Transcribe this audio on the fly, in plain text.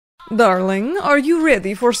Darling, are you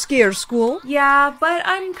ready for scare school? Yeah, but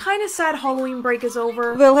I'm kinda sad Halloween break is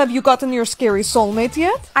over. Well, have you gotten your scary soulmate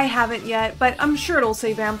yet? I haven't yet, but I'm sure it'll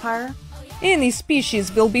say vampire. Any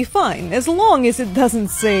species will be fine, as long as it doesn't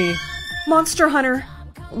say... Monster Hunter.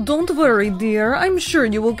 Don't worry, dear. I'm sure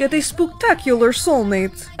you will get a spectacular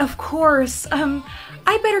soulmate. Of course.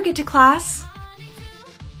 I better get to class.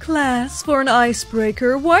 Class, for an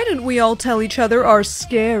icebreaker, why don't we all tell each other our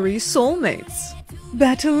scary soulmates?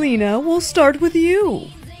 Batalina, we'll start with you.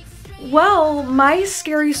 Well, my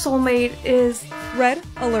scary soulmate is... Red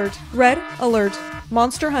alert. Red alert.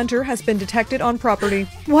 Monster Hunter has been detected on property.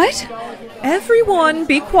 What? Everyone,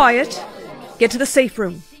 be quiet. Get to the safe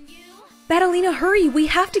room. Batalina, hurry! We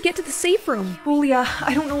have to get to the safe room. Julia,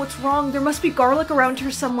 I don't know what's wrong. There must be garlic around here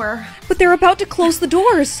somewhere. But they're about to close the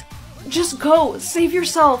doors. Just go. Save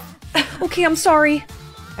yourself. Okay, I'm sorry.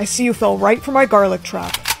 I see you fell right for my garlic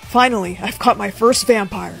trap. Finally, I've caught my first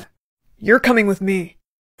vampire. You're coming with me.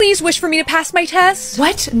 Please wish for me to pass my test.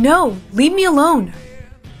 What? No. Leave me alone.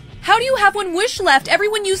 How do you have one wish left?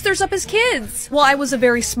 Everyone used theirs up as kids. Well, I was a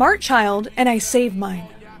very smart child, and I saved mine.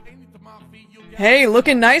 Hey,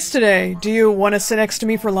 looking nice today. Do you want to sit next to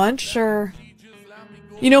me for lunch? Sure.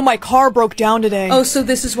 You know, my car broke down today. Oh, so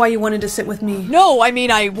this is why you wanted to sit with me? No, I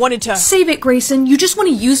mean, I wanted to... Save it, Grayson. You just want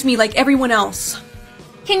to use me like everyone else.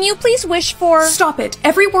 Can you please wish for... Stop it.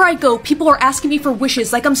 Everywhere I go, people are asking me for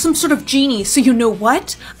wishes like I'm some sort of genie. So you know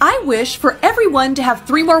what? I wish for everyone to have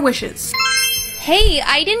 3 more wishes. Hey,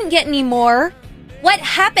 I didn't get any more. What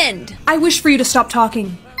happened? I wish for you to stop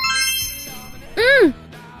talking.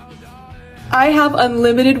 I have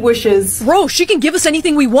unlimited wishes. Bro, she can give us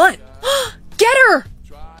anything we want. Get her!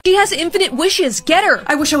 She has infinite wishes. Get her!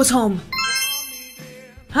 I wish I was home.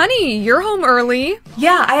 Honey, you're home early.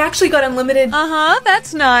 Yeah, I actually got unlimited... Uh-huh,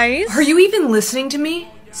 that's nice. Are you even listening to me?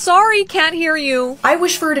 Sorry, can't hear you. I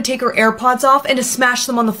wish for her to take her AirPods off and to smash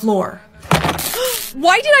them on the floor.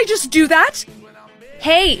 Why did I just do that?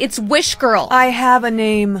 Hey, it's Wish Girl. I have a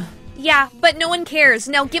name. Yeah, but no one cares.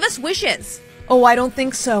 Now give us wishes. Oh, I don't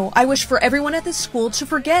think so. I wish for everyone at this school to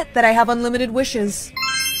forget that I have unlimited wishes.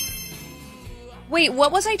 Wait,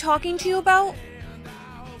 what was I talking to you about?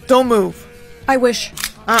 Don't move. I wish.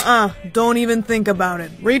 Don't even think about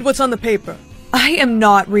it. Read what's on the paper. I am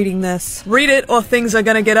not reading this. Read it or things are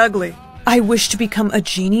gonna get ugly. I wish to become a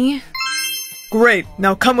genie? Great,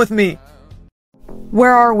 now come with me.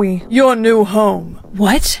 Where are we? Your new home.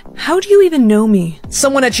 What? How do you even know me?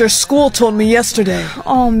 Someone at your school told me yesterday.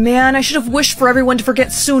 Oh man, I should have wished for everyone to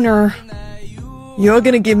forget sooner. You're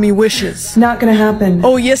gonna give me wishes. Not gonna happen.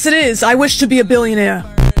 Oh yes it is. I wish to be a billionaire.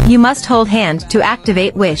 You must hold hand to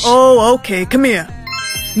activate wish. Oh, okay, come here.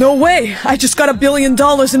 No way! I just got $1 billion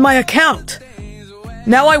in my account!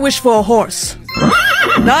 Now I wish for a horse.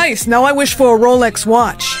 Nice! Now I wish for a Rolex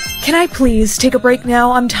watch. Can I please take a break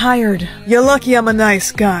now? I'm tired. You're lucky I'm a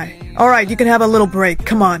nice guy. Alright, you can have a little break.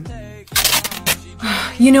 Come on.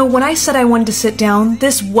 You know, when I said I wanted to sit down,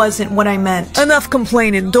 this wasn't what I meant. Enough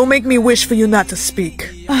complaining. Don't make me wish for you not to speak.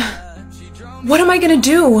 What am I gonna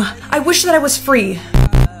do? I wish that I was free.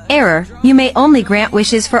 Error. You may only grant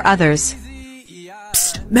wishes for others.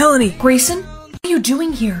 Psst, Melanie. Grayson? What are you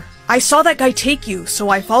doing here? I saw that guy take you, so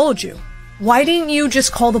I followed you. Why didn't you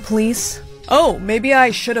just call the police? Oh, maybe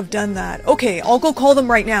I should have done that. Okay, I'll go call them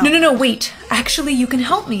right now. No, wait. Actually, you can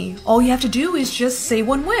help me. All you have to do is just say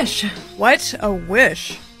one wish. What? A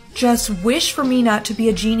wish? Just wish for me not to be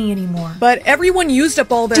a genie anymore. But everyone used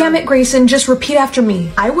up all their... Damn it, Grayson, just repeat after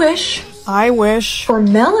me. I wish for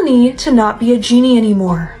Melanie to not be a genie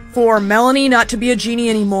anymore. For Melanie not to be a genie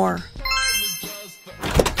anymore.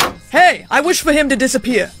 Hey, I wish for him to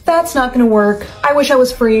disappear. That's not gonna work. I wish I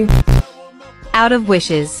was free. Out of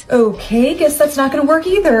wishes. Okay, guess that's not gonna work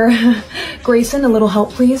either. Grayson, a little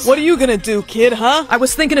help, please. What are you gonna do, kid, huh? I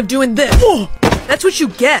was thinking of doing this. Whoa! That's what you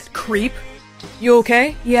get, creep. You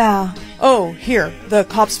okay? Yeah. Oh, here. The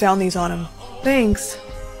cops found these on him. Thanks.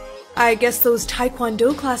 I guess those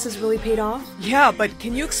Taekwondo classes really paid off. Yeah, but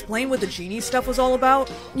can you explain what the genie stuff was all about?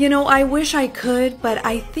 You know, I wish I could, but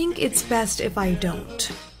I think it's best if I don't.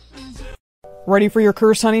 Ready for your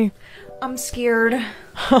curse, honey? I'm scared.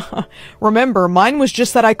 Remember, mine was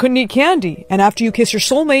just that I couldn't eat candy, and after you kiss your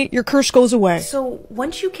soulmate, your curse goes away. So,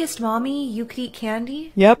 once you kissed Mommy, you could eat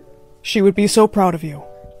candy? Yep. She would be so proud of you.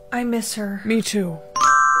 I miss her. Me too.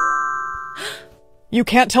 You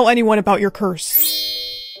can't tell anyone about your curse.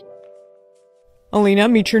 Alina,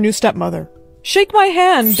 meet your new stepmother. Shake my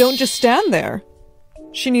hand, don't just stand there.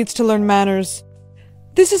 She needs to learn manners.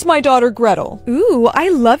 This is my daughter Gretel. Ooh, I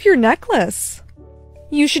love your necklace.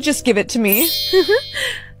 You should just give it to me.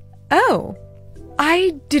 Oh,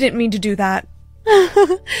 I didn't mean to do that.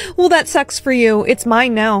 Well, that sucks for you. It's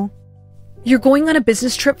mine now. You're going on a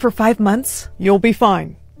business trip for 5 months? You'll be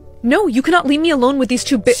fine. No, you cannot leave me alone with these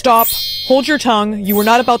two Stop. Hold your tongue. You were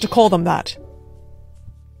not about to call them that.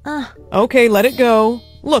 Okay, let it go.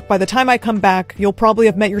 Look, by the time I come back, you'll probably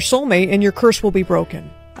have met your soulmate and your curse will be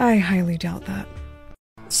broken. I highly doubt that.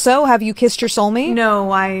 So, have you kissed your soulmate?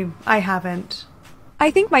 No, I haven't.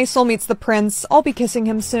 I think my soulmate's the prince. I'll be kissing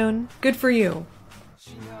him soon. Good for you.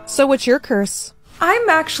 So what's your curse? I'm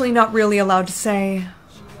actually not really allowed to say.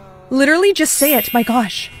 Literally just say it, my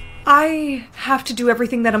gosh. I have to do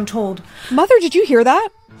everything that I'm told. Mother, did you hear that?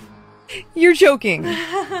 You're joking.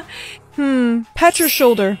 Pat your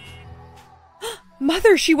shoulder.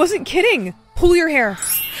 Mother, she wasn't kidding. Pull your hair.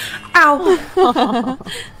 Ow!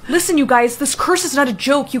 Listen, you guys, this curse is not a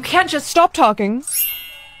joke. You can't just Stop talking.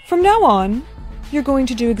 From now on, you're going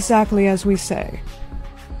to do exactly as we say.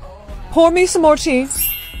 Pour me some more tea.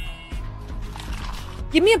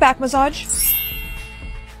 Give me a back massage.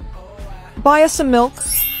 Buy us some milk.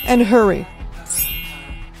 And hurry.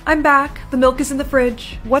 I'm back. The milk is in the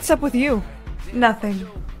fridge. What's up with you? Nothing.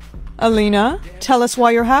 Alina, tell us why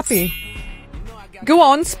you're happy. Go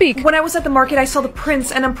on, speak. When I was at the market, I saw the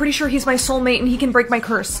prince, and I'm pretty sure he's my soulmate and he can break my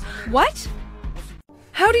curse. What?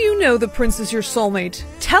 How do you know the prince is your soulmate?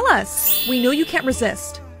 Tell us! We know you can't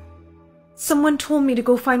resist. Someone told me to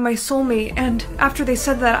go find my soulmate, and after they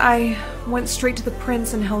said that, I went straight to the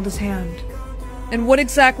prince and held his hand. And what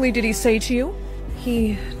exactly did he say to you?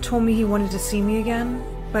 He told me he wanted to see me again,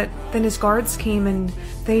 but then his guards came and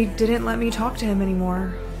they didn't let me talk to him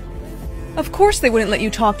anymore. Of course they wouldn't let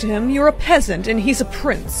you talk to him. You're a peasant and he's a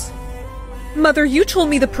prince. Mother, you told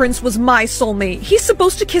me the prince was my soulmate. He's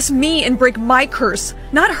supposed to kiss me and break my curse,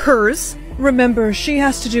 not hers. Remember, she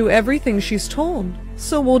has to do everything she's told.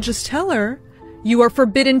 So we'll just tell her, you are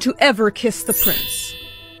forbidden to ever kiss the prince.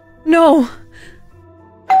 No.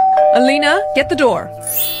 Alina, get the door.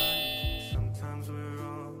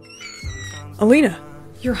 Alina.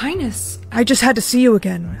 Your Highness. I just had to see you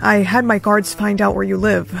again. I had my guards find out where you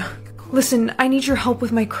live. Listen, I need your help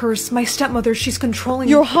with my curse. My stepmother, she's controlling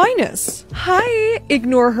Your Highness! Hi!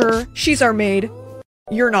 Ignore her. She's our maid.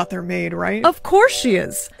 You're not their maid, right? Of course she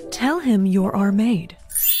is. Tell him you're our maid.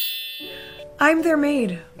 I'm their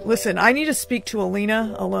maid. Listen, I need to speak to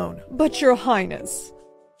Alina alone. But Your Highness.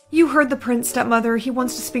 You heard the prince, stepmother. He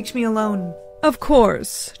wants to speak to me alone. Of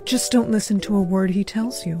course. Just don't listen to a word he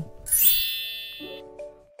tells you.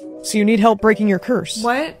 So you need help breaking your curse?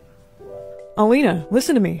 What? Alina,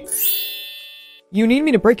 listen to me. You need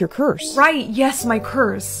me to break your curse. Right, yes, my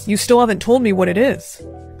curse. You still haven't told me what it is.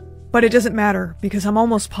 But it doesn't matter, because I'm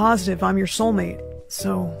almost positive I'm your soulmate.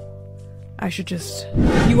 So, I should just...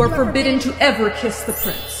 You are forbidden to ever kiss the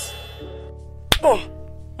prince. Oh,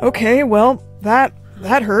 okay, well, that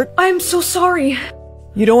hurt. I'm so sorry.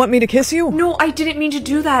 You don't want me to kiss you? No, I didn't mean to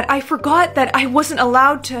do that. I forgot that I wasn't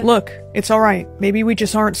allowed to. Look, it's alright. Maybe we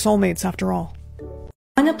just aren't soulmates after all.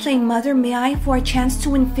 Wanna play Mother May I for a chance to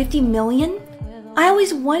win 50 million? I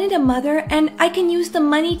always wanted a mother, and I can use the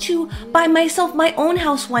money to buy myself my own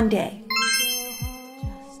house one day.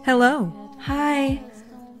 Hello. Hi.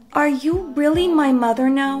 Are you really my mother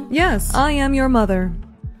now? Yes, I am your mother.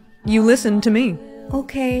 You listen to me.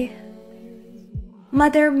 Okay.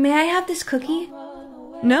 Mother, may I have this cookie?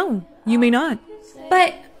 No, you may not.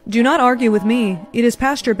 But... Do not argue with me. It is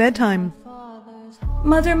past your bedtime.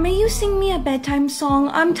 Mother, may you sing me a bedtime song?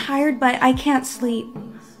 I'm tired, but I can't sleep.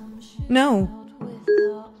 No.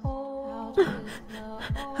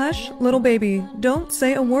 Hush, little baby. Don't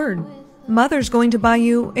say a word. Mother's going to buy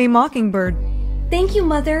you a mockingbird. Thank you,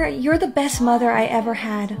 Mother. You're the best mother I ever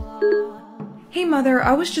had. Hey, Mother,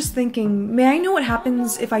 I was just thinking, may I know what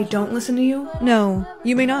happens if I don't listen to you? No,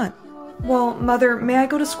 you may not. Well, Mother, may I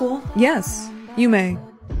go to school? Yes, you may.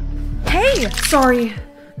 Hey! Sorry.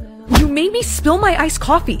 You made me spill my iced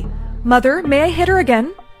coffee. Mother, may I hit her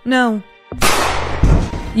again? No.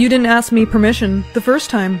 You didn't ask me permission the first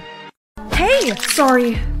time. Hey!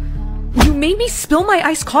 Sorry. You made me spill my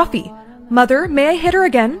iced coffee. Mother, may I hit her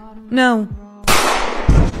again? No.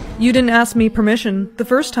 You didn't ask me permission the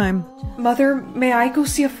first time. Mother, may I go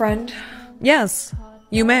see a friend? Yes,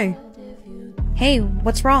 you may. Hey,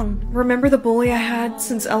 what's wrong? Remember the bully I had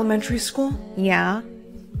since elementary school? Yeah?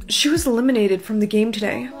 She was eliminated from the game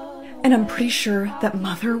today. And I'm pretty sure that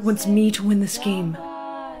Mother wants me to win this game.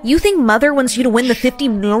 You think Mother wants you to win the 50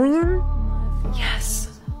 million?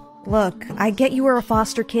 Yes. Look, I get you were a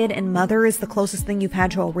foster kid and Mother is the closest thing you've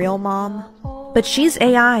had to a real mom. But she's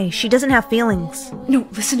AI. She doesn't have feelings. No,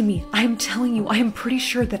 listen to me. I am telling you, I am pretty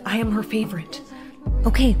sure that I am her favorite.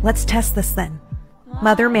 Okay, let's test this then.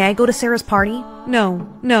 Mother, may I go to Sarah's party?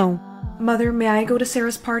 No, no. Mother, may I go to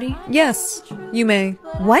Sarah's party? Yes, you may.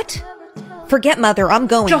 What? Forget Mother, I'm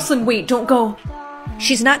going. Jocelyn, wait, don't go.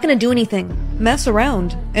 She's not gonna do anything. Mess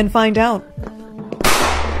around and find out.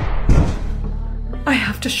 I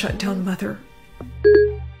have to shut down Mother.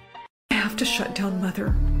 I have to shut down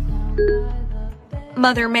Mother.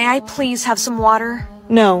 Mother, may I please have some water?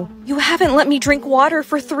 No. You haven't let me drink water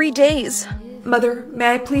for 3 days. Mother,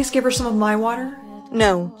 may I please give her some of my water?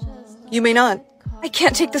 No. You may not. I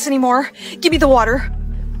can't take this anymore. Give me the water.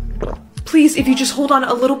 Please, if you just hold on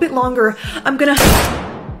a little bit longer, I'm gonna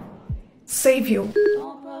save you.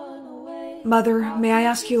 Mother, may I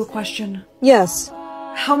ask you a question? Yes.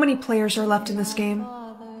 How many players are left in this game?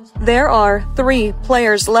 There are 3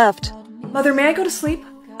 players left. Mother, may I go to sleep?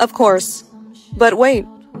 Of course. But wait.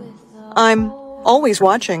 I'm always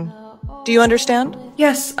watching. Do you understand?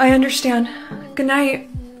 Yes, I understand. Good night.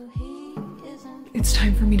 It's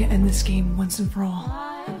time for me to end this game once and for all.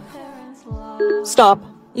 Stop.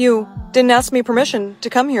 You didn't ask me permission to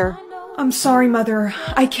come here. I'm sorry, Mother.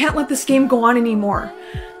 I can't let this game go on anymore.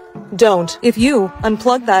 Don't. If you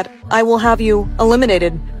unplug that, I will have you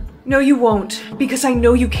eliminated. No, you won't, because I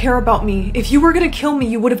know you care about me. If you were gonna kill me,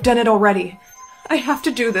 you would have done it already. I have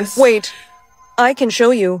to do this. Wait. I can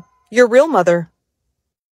show you your real mother.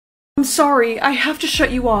 I'm sorry, I have to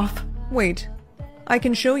shut you off. Wait. I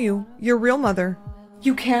can show you your real mother.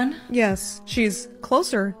 You can? Yes, she's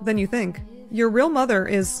closer than you think. Your real mother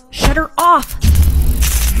is... Shut her off!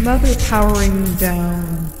 Mother powering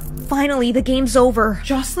down. Finally, the game's over.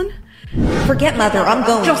 Jocelyn? Forget Mother, I'm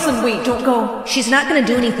going. Jocelyn, wait, don't go. She's not gonna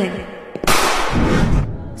do anything.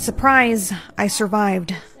 Surprise, I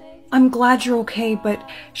survived. I'm glad you're okay, but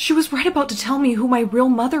she was right about to tell me who my real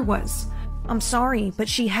mother was. I'm sorry, but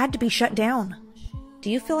she had to be shut down. Do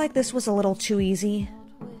you feel like this was a little too easy?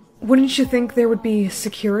 Wouldn't you think there would be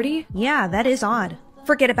security? Yeah, that is odd.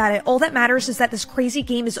 Forget about it. All that matters is that this crazy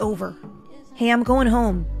game is over. Hey, I'm going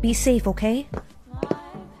home. Be safe, okay?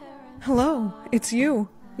 Hello, it's you.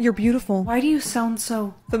 You're beautiful. Why do you sound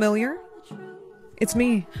so Familiar? It's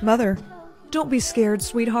me, Mother. Don't be scared,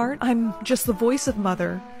 sweetheart. I'm just the voice of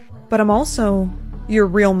Mother. But I'm also your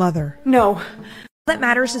real mother. No. All that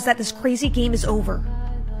matters is that this crazy game is over.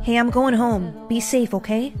 Hey, I'm going home. Be safe,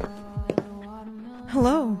 okay?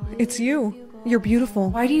 Hello, it's you. You're beautiful.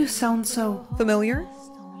 Why do you sound so Familiar?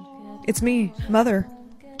 It's me, Mother.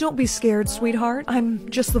 Don't be scared, sweetheart. I'm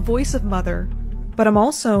just the voice of Mother. But I'm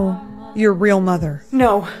also your real mother.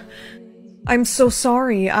 No. I'm so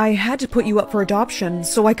sorry. I had to put you up for adoption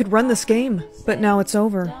so I could run this game. But now it's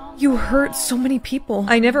over. You hurt so many people.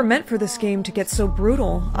 I never meant for this game to get so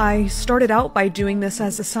brutal. I started out by doing this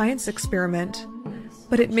as a science experiment.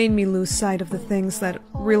 But it made me lose sight of the things that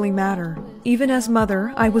really matter. Even as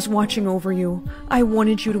Mother, I was watching over you. I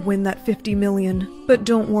wanted you to win that 50 million. But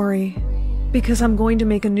don't worry, because I'm going to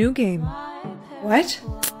make a new game. What?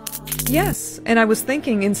 Yes, and I was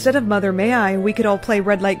thinking instead of Mother May I, we could all play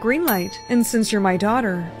Red Light, Green Light. And since you're my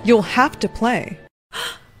daughter, you'll have to play.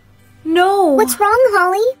 No! What's wrong,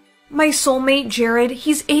 Holly? My soulmate, Jared,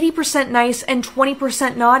 he's 80% nice and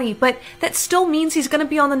 20% naughty, but that still means he's gonna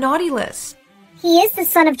be on the naughty list. He is the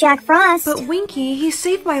son of Jack Frost. But Winky, he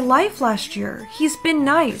saved my life last year. He's been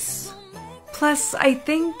nice. Plus, I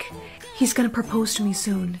think he's gonna propose to me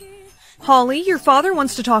soon. Holly, your father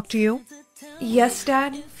wants to talk to you. Yes,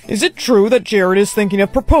 Dad? Is it true that Jared is thinking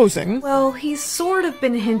of proposing? Well, he's sort of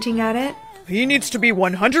been hinting at it. He needs to be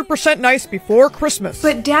 100% nice before Christmas.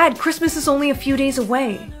 But Dad, Christmas is only a few days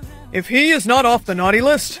away. If he is not off the naughty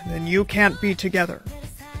list, then you can't be together.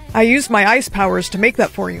 I used my ice powers to make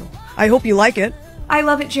that for you. I hope you like it. I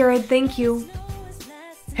love it, Jared. Thank you.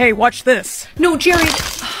 Hey, watch this. No, Jared!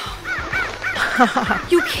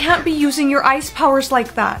 You can't be using your ice powers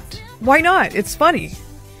like that. Why not? It's funny.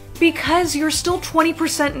 Because you're still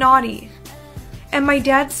 20% naughty. And my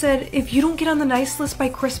dad said if you don't get on the nice list by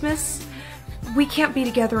Christmas, we can't be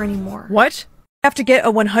together anymore. What? Have to get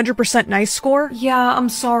a 100% nice score? Yeah, I'm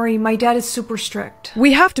sorry. My dad is super strict.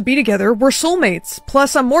 We have to be together. We're soulmates.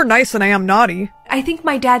 Plus, I'm more nice than I am naughty. I think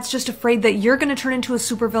my dad's just afraid that you're gonna turn into a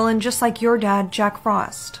supervillain just like your dad, Jack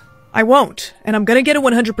Frost. I won't, and I'm gonna get a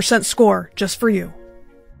 100% score just for you.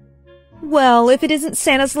 Well, if it isn't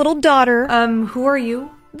Santa's little daughter, Who are you?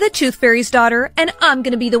 the Tooth Fairy's daughter, and I'm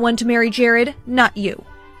gonna be the one to marry Jared, not you.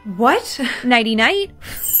 What? Nighty-night.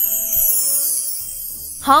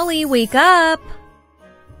 Holly, wake up!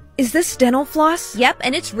 Is this dental floss? Yep,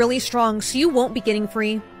 and it's really strong, so you won't be getting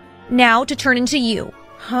free. Now to turn into you.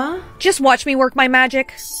 Huh? Just watch me work my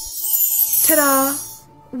magic. Ta-da!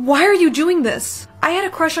 Why are you doing this? I had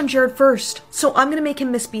a crush on Jared first, so I'm gonna make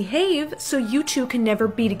him misbehave so you two can never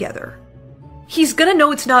be together. He's gonna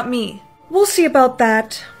know it's not me. We'll see about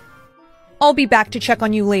that. I'll be back to check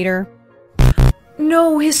on you later.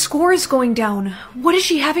 No, his score is going down. What is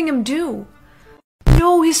she having him do?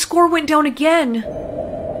 No, his score went down again.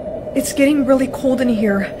 It's getting really cold in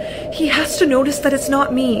here. He has to notice that it's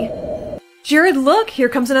not me. Jared, look, here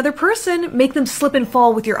comes another person. Make them slip and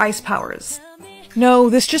fall with your ice powers. No,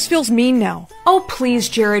 this just feels mean now. Oh, please,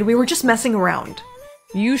 Jared, we were just messing around.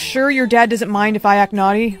 You sure your dad doesn't mind if I act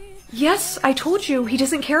naughty? Yes, I told you, he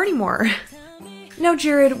doesn't care anymore. Now,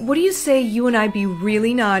 Jared, what do you say you and I be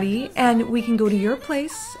really naughty, and we can go to your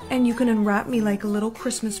place, and you can unwrap me like a little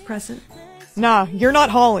Christmas present? Nah, you're not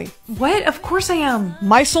Holly. What? Of course I am.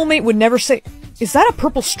 My soulmate would never say— Is that a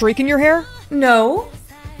purple streak in your hair? No.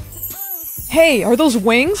 Hey, are those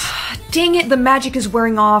wings? Dang it, the magic is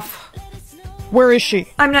wearing off. Where is she?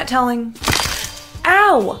 I'm not telling.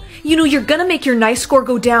 Ow! You know, you're gonna make your nice score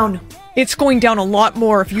go down. It's going down a lot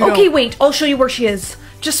more if you Okay, don't— wait, I'll show you where she is.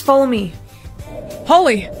 Just follow me.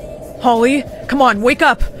 Holly! Holly, come on, wake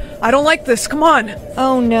up! I don't like this, come on!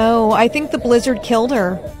 Oh no, I think the blizzard killed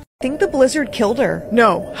her.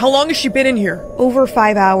 No, how long has she been in here? Over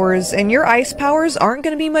 5 hours, and your ice powers aren't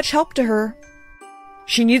gonna be much help to her.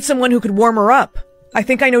 She needs someone who could warm her up. I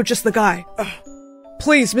think I know just the guy.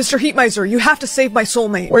 Please, Mr. Heatmiser, you have to save my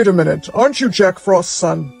soulmate. Wait a minute, aren't you Jack Frost's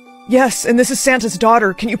son? Yes, and this is Santa's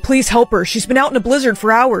daughter. Can you please help her? She's been out in a blizzard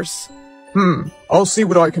for hours. I'll see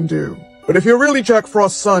what I can do. But if you're really Jack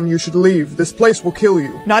Frost's son, you should leave. This place will kill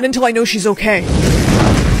you. Not until I know she's okay.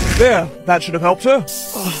 There, that should have helped her.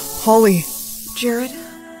 Holly, Jared?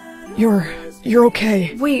 you're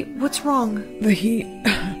okay. Wait, what's wrong? The heat,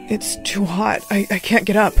 it's too hot. I can't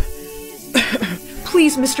get up.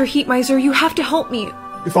 Please, Mr. Heatmiser, you have to help me.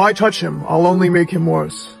 If I touch him, I'll only make him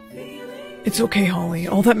worse. It's okay, Holly.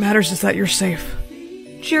 All that matters is that you're safe.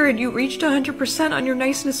 Jared, you reached 100% on your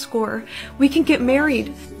niceness score. We can get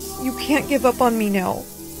married. You can't give up on me now.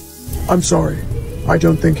 I'm sorry. I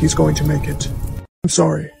don't think he's going to make it. I'm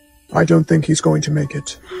sorry. I don't think he's going to make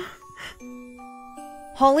it.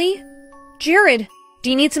 Holly? Jared, do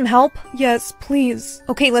you need some help? Yes, please.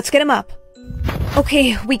 Okay, let's get him up.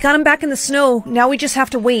 Okay, we got him back in the snow. Now we just have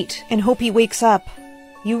to wait and hope he wakes up.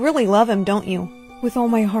 You really love him, don't you? With all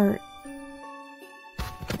my heart.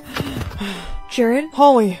 Jared?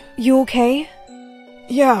 Holly. You okay?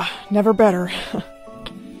 Yeah, never better.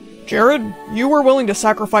 Jared, you were willing to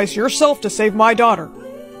sacrifice yourself to save my daughter.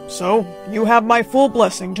 So, you have my full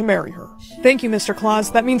blessing to marry her. Thank you, Mr.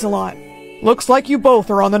 Claus. That means a lot. Looks like you both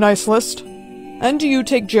are on the nice list. And do you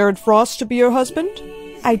take Jared Frost to be your husband?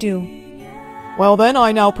 I do. Well then,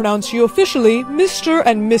 I now pronounce you officially Mr.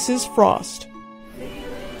 and Mrs. Frost.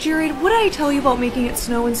 Jared, what did I tell you about making it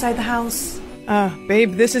snow inside the house?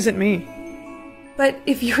 Babe, this isn't me. But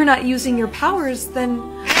if you're not using your powers, then...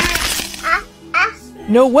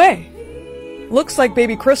 No way! Looks like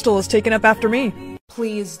baby Crystal is taken up after me.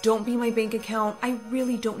 Please, don't be my bank account. I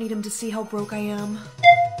really don't need him to see how broke I am.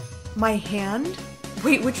 My hand?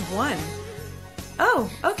 Wait, which one?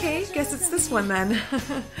 Oh, okay, guess it's this one then.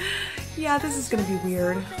 Yeah, this is gonna be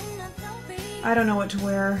weird. I don't know what to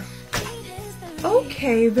wear.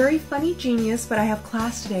 Okay, very funny genius, but I have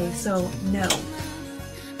class today, so no.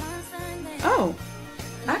 Oh,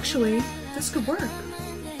 actually, this could work.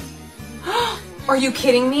 Are you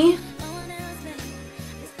kidding me?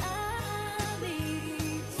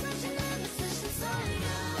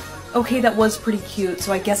 Okay, that was pretty cute,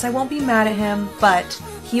 so I guess I won't be mad at him, but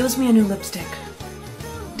he owes me a new lipstick.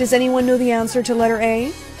 Does anyone know the answer to letter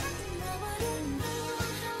A?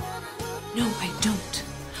 No, I don't.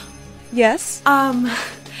 Yes?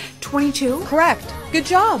 22? Correct. Good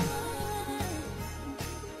job.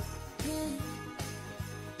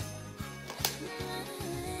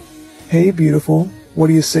 Hey, beautiful. What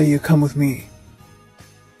do you say you come with me?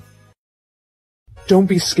 Don't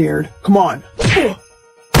be scared. Come on.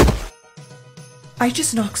 I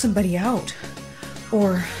just knocked somebody out.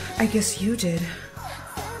 Or, I guess you did.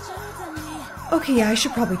 Okay, yeah, I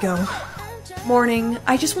should probably go. Morning.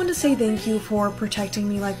 I just wanted to say thank you for protecting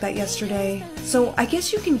me like that yesterday. So, I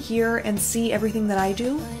guess you can hear and see everything that I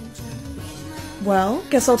do? Well,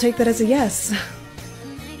 guess I'll take that as a yes.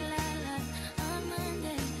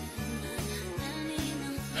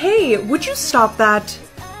 Hey, would you stop that?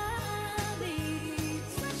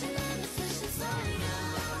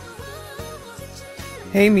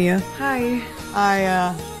 Hey, Mia. Hi.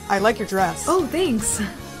 I like your dress. Oh, thanks.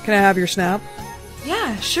 Can I have your snap?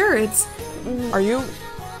 Yeah, sure, it's... Are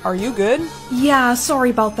you good? Yeah, sorry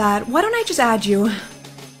about that. Why don't I just add you?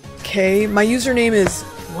 Okay, my username is...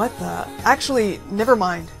 What the... Actually, never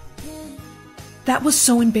mind. That was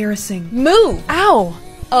so embarrassing. Move! Ow!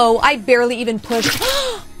 Oh, I barely even pushed.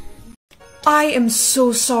 I am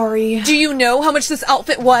so sorry. Do you know how much this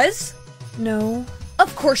outfit was? No.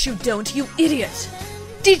 Of course you don't, you idiot.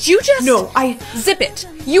 Did you just— No, Zip it.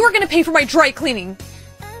 You are gonna pay for my dry cleaning.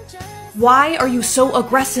 Why are you so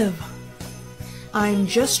aggressive? I'm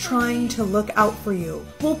just trying to look out for you.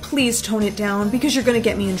 Well, please tone it down because you're gonna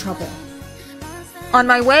get me in trouble. On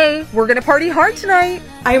my way. We're gonna party hard tonight.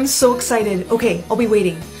 I am so excited. Okay, I'll be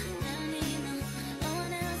waiting.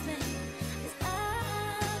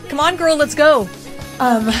 Come on, girl, let's go.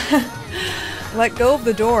 Let go of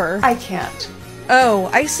the door. I can't. Oh,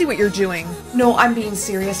 I see what you're doing. No, I'm being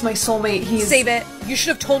serious. My soulmate, he's— Save it. You should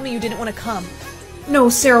have told me you didn't want to come. No,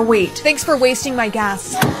 Sarah, wait. Thanks for wasting my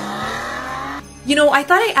gas. You know, I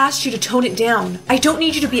thought I asked you to tone it down. I don't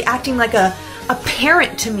need you to be acting like a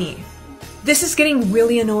parent to me. This is getting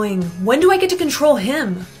really annoying. When do I get to control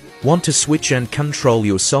him? Want to switch and control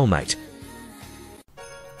your soulmate?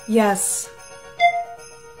 Yes.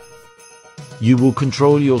 You will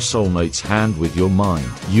control your soulmate's hand with your mind.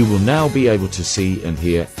 You will now be able to see and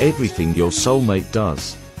hear everything your soulmate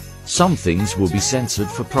does. Some things will be censored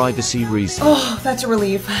for privacy reasons. Oh, that's a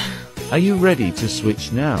relief. Are you ready to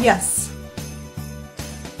switch now? Yes.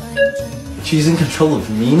 She's in control of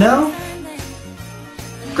me now?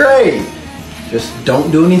 Great! Just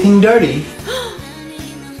don't do anything dirty.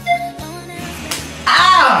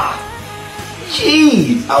 Ah!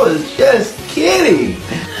 Jeez, I was just kidding.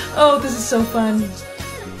 Oh, this is so fun.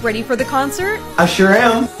 Ready for the concert? I sure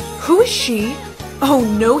am. Who is she? Oh,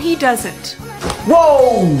 no, he doesn't.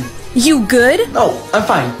 Whoa! You good? Oh, I'm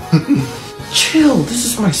fine. Chill, this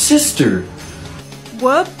is my sister.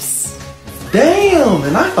 Whoops. Damn,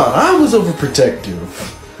 and I thought I was overprotective.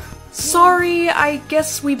 Sorry, I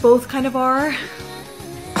guess we both kind of are.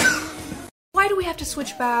 Why do we have to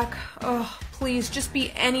switch back? Oh, please, just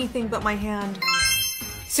be anything but my hand.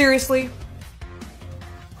 Seriously?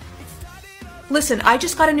 Listen, I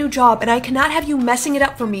just got a new job and I cannot have you messing it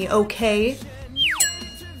up for me, okay?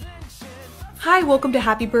 Hi, welcome to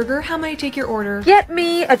Happy Burger. How may I take your order? Get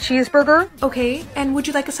me a cheeseburger. Okay, and would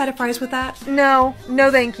you like a side of fries with that? No,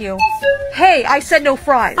 no thank you. Hey, I said no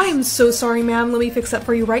fries. I am so sorry, ma'am. Let me fix that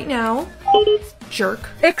for you right now. Jerk.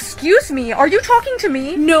 Excuse me, are you talking to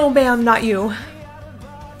me? No, ma'am, not you.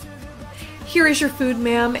 Here is your food,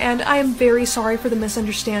 ma'am, and I am very sorry for the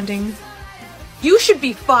misunderstanding. You should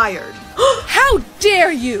be fired. How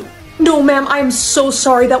dare you! No, ma'am, I am so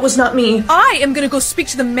sorry. That was not me. I am gonna go speak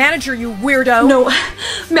to the manager, you weirdo. No,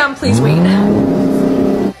 ma'am, please wait.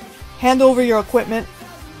 Hand over your equipment.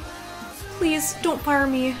 Please, don't fire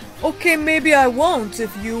me. Okay, maybe I won't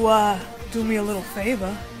if you, do me a little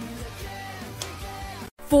favor.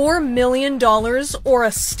 $4 million or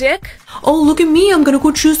a stick? Oh, look at me. I'm gonna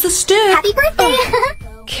go choose the stick. Happy birthday!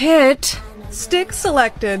 Kit, stick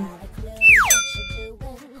selected.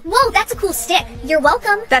 Whoa, that's a cool stick. You're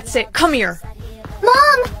welcome. That's it, come here.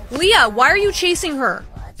 Mom! Leah, why are you chasing her?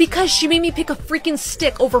 Because she made me pick a freaking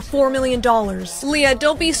stick over $4 million. Leah,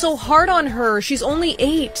 don't be so hard on her. She's only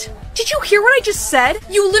 8. Did you hear what I just said?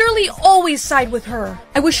 You literally always side with her.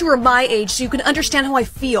 I wish you were my age so you could understand how I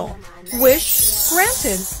feel. Wish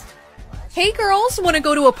granted. Hey girls, wanna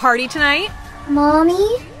go to a party tonight?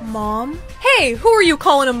 Mommy? Mom? Hey, who are you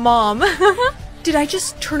calling a mom? Did I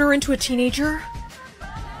just turn her into a teenager?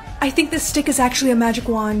 I think this stick is actually a magic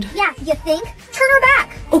wand. Yeah, you think? Turn her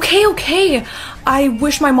back. Okay, okay. I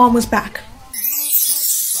wish my mom was back.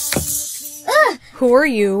 Ugh. Who are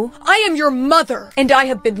you? I am your mother, and I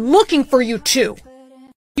have been looking for you too.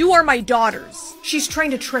 You are my daughters. She's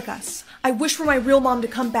trying to trick us. I wish for my real mom to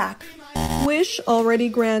come back. Wish already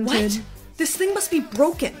granted. What? This thing must be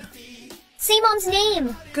broken. Say Mom's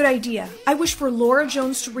name. Good idea. I wish for Laura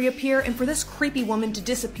Jones to reappear and for this creepy woman to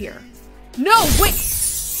disappear. No, wait!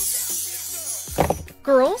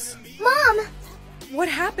 Girls? Mom! What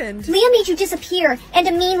happened? Leah made you disappear, and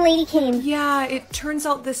a mean lady came. Yeah, it turns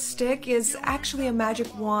out this stick is actually a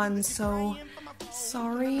magic wand, so...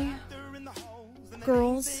 Sorry.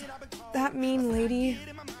 Girls, that mean lady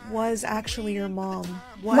was actually your mom.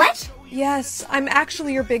 What? Yes, I'm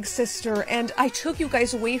actually your big sister, and I took you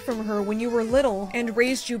guys away from her when you were little and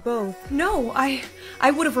raised you both. No, I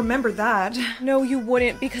would have remembered that. No, you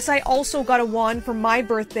wouldn't, because I also got a wand for my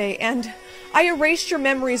birthday, and I erased your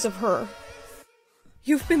memories of her.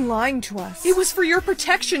 You've been lying to us. It was for your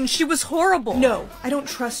protection. She was horrible. No, I don't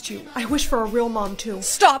trust you. I wish for a real mom, too.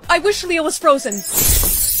 Stop! I wish Leah was frozen.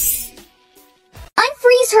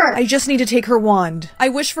 Unfreeze her! I just need to take her wand. I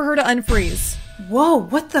wish for her to unfreeze. Whoa,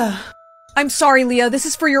 what the... I'm sorry, Leah. This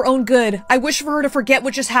is for your own good. I wish for her to forget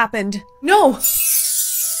what just happened. No!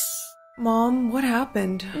 Mom, what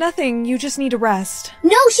happened? Nothing, you just need to rest.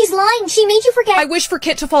 No, she's lying. She made you forget. I wish for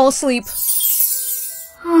Kit to fall asleep.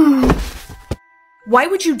 Why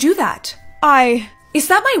would you do that? Is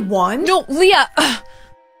that my wand? No, Leah!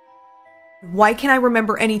 Why can't I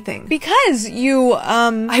remember anything? Because you,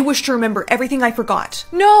 I wish to remember everything I forgot.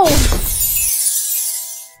 No!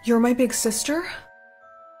 You're my big sister?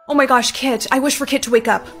 Oh my gosh, Kit, I wish for Kit to wake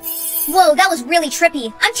up. Whoa, that was really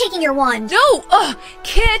trippy. I'm taking your wand. No!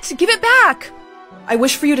 Kit, give it back! I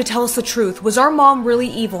wish for you to tell us the truth. Was our mom really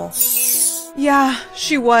evil? Yeah,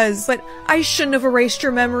 she was, but I shouldn't have erased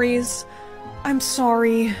your memories. I'm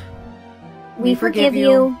sorry. We forgive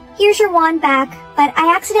you. Here's your wand back, but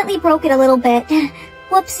I accidentally broke it a little bit.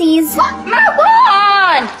 Whoopsies. My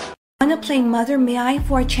wand! Wanna play Mother May I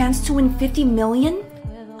for a chance to win 50 million?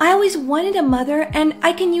 I always wanted a mother, and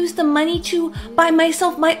I can use the money to buy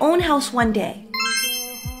myself my own house one day.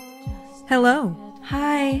 Hello.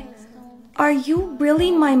 Hi. Are you really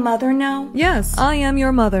my mother now? Yes, I am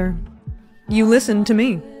your mother. You listen to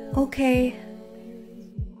me. Okay.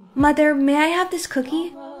 Mother, may I have this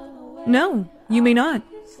cookie? No, you may not.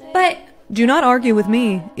 But... Do not argue with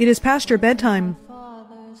me. It is past your bedtime.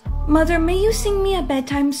 Mother, may you sing me a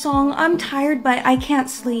bedtime song? I'm tired, but I can't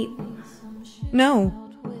sleep. No.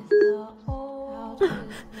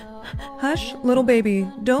 Hush, little baby.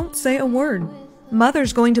 Don't say a word.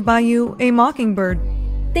 Mother's going to buy you a mockingbird.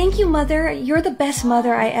 Thank you, Mother. You're the best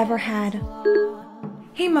mother I ever had.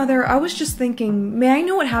 Hey, Mother, I was just thinking, may I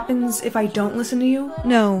know what happens if I don't listen to you?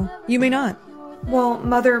 No, you may not. Well,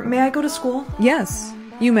 Mother, may I go to school? Yes,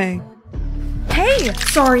 you may. Hey!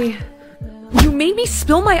 Sorry. You made me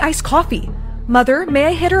spill my iced coffee. Mother, may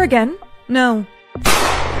I hit her again? No.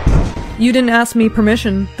 You didn't ask me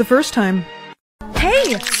permission the first time.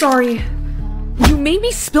 Hey! Sorry. You made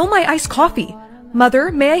me spill my iced coffee.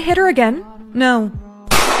 Mother, may I hit her again? No.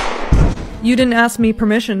 You didn't ask me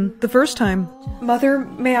permission the first time. Mother,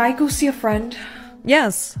 may I go see a friend?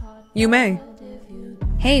 Yes, you may.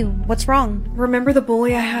 Hey, what's wrong? Remember the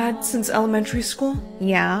bully I had since elementary school?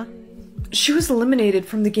 Yeah? She was eliminated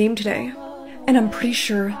from the game today. And I'm pretty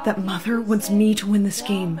sure that Mother wants me to win this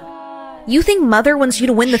game. You think Mother wants you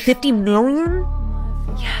to win the 50 million?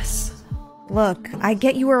 Yes. Look, I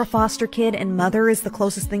get you were a foster kid and Mother is the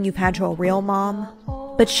closest thing you've had to a real mom.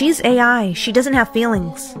 But she's AI. She doesn't have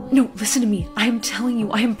feelings. No, listen to me. I am telling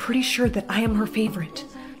you, I am pretty sure that I am her favorite.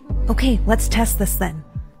 Okay, let's test this then.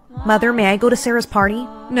 Mother, may I go to Sarah's party?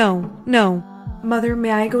 No, no. Mother,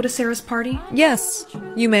 may I go to Sarah's party? Yes,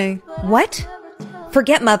 you may. What?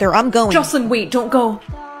 Forget Mother, I'm going. Jocelyn, wait, don't go.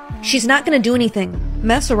 She's not gonna do anything.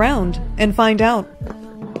 Mess around and find out.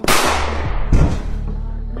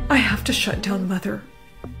 I have to shut down Mother.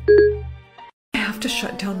 I have to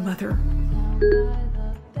shut down Mother.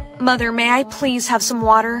 Mother, may I please have some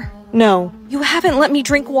water? No. You haven't let me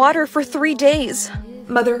drink water for 3 days.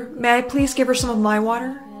 Mother, may I please give her some of my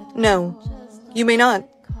water? No, you may not.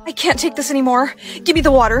 I can't take this anymore. Give me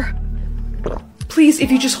the water. Please,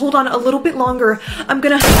 if you just hold on a little bit longer, I'm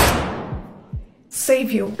gonna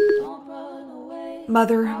save you.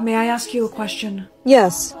 Mother, may I ask you a question?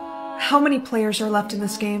 Yes. How many players are left in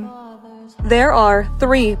this game? There are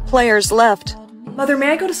 3 players left. Mother,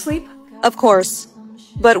 may I go to sleep? Of course.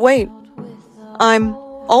 But wait. I'm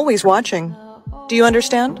always watching. Do you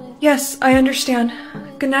understand? Yes, I understand.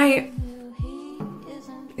 Good night.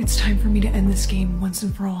 It's time for me to end this game once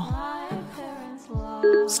and for all.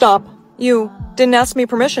 Stop. You didn't ask me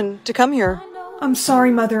permission to come here. I'm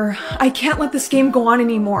sorry, Mother. I can't let this game go on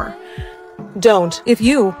anymore. Don't. If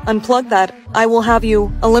you unplug that, I will have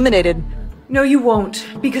you eliminated. No, you won't,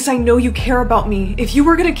 because I know you care about me. If you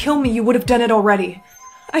were gonna kill me, you would have done it already.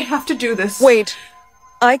 I have to do this. Wait.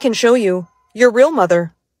 I can show you your real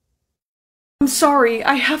mother. I'm sorry.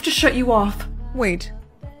 I have to shut you off. Wait.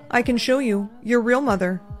 I can show you your real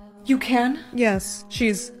mother. You can? Yes,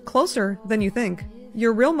 she's closer than you think.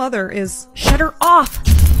 Your real mother is... Shut her off!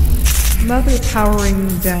 Mother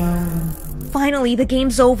powering down. Finally, the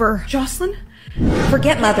game's over. Jocelyn?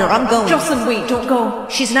 Forget Mother, I'm going. Jocelyn, wait, don't go.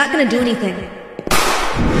 She's not gonna do anything.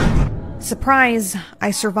 Surprise,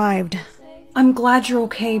 I survived. I'm glad you're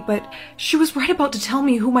okay, but she was right about to tell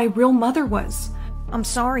me who my real mother was. I'm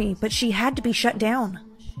sorry, but she had to be shut down.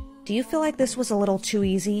 Do you feel like this was a little too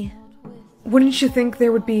easy? Wouldn't you think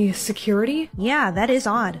there would be security? Yeah, that is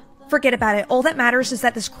odd. Forget about it. All that matters is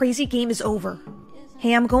that this crazy game is over.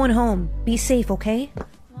 Hey, I'm going home. Be safe, okay?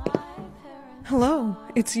 Hello,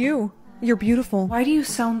 it's you. You're beautiful. Why do you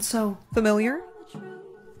sound so familiar?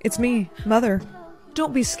 It's me, Mother.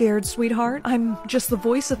 Don't be scared, sweetheart. I'm just the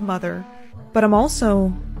voice of Mother. But I'm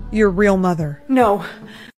also your real mother. No. All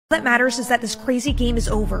that matters is that this crazy game is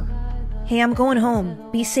over. Hey, I'm going home.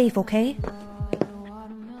 Be safe, okay?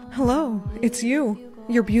 Hello, it's you.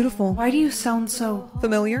 You're beautiful. Why do you sound so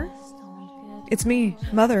Familiar? It's me,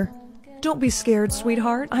 Mother. Don't be scared,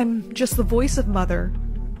 sweetheart. I'm just the voice of Mother.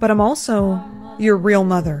 But I'm also your real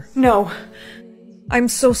mother. No. I'm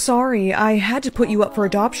so sorry. I had to put you up for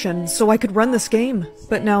adoption so I could run this game.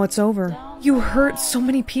 But now it's over. You hurt so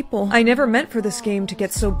many people. I never meant for this game to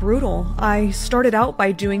get so brutal. I started out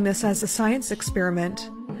by doing this as a science experiment.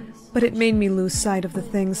 But it made me lose sight of the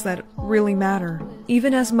things that really matter.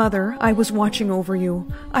 Even as Mother, I was watching over you.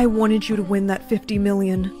 I wanted you to win that 50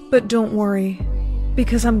 million. But don't worry,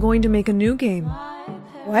 because I'm going to make a new game.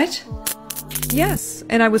 What? Yes,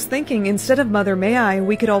 and I was thinking, instead of Mother May I,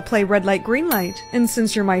 we could all play Red Light, Green Light. And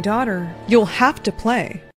since you're my daughter, you'll have to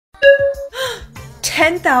play.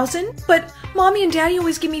 10,000? But Mommy and Daddy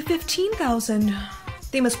always give me 15,000.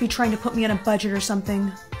 They must be trying to put me on a budget or something.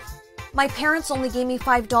 My parents only gave me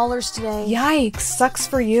 $5 today. Yikes, sucks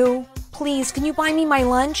for you. Please, can you buy me my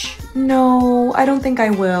lunch? No, I don't think I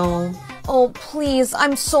will. Oh, please,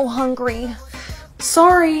 I'm so hungry.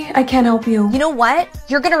 Sorry, I can't help you. You know what?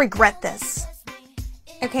 You're gonna regret this.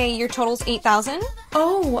 Okay, your total's 8,000?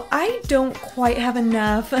 Oh, I don't quite have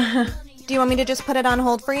enough. Do you want me to just put it on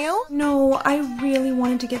hold for you? No, I really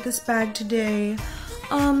wanted to get this bag today.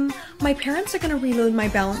 My parents are gonna reload my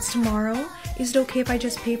balance tomorrow. Is it okay if I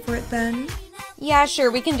just pay for it then? Yeah,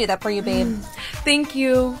 sure, we can do that for you, babe. Thank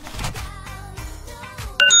you.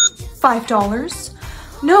 $5?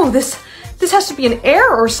 No, this has to be an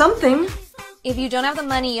error or something. If you don't have the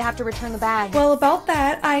money, you have to return the bag. Well, about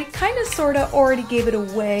that, I kinda sorta already gave it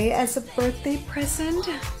away as a birthday present.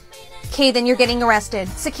 Okay, then you're getting arrested.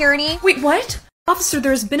 Security? Wait, what? Officer,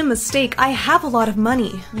 there's been a mistake. I have a lot of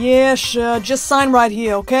money. Yeah, sure. Just sign right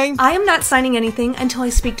here, okay? I am not signing anything until I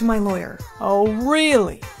speak to my lawyer. Oh,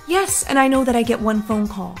 really? Yes, and I know that I get one phone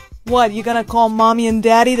call. What, you gonna call Mommy and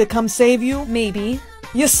Daddy to come save you? Maybe.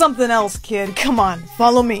 You're something else, kid. Come on,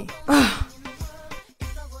 follow me.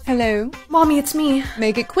 Hello? Mommy, it's me.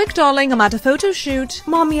 Make it quick, darling. I'm at a photo shoot.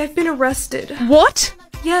 Mommy, I've been arrested. What?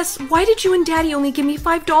 Yes, why did you and Daddy only give me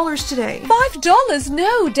 $5 today? $5?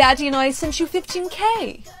 No, Daddy and I sent you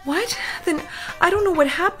 15K. What? Then I don't know what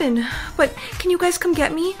happened, but can you guys come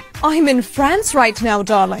get me? I'm in France right now,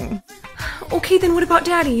 darling. Okay, then what about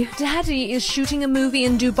Daddy? Daddy is shooting a movie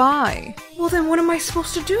in Dubai. Well, then what am I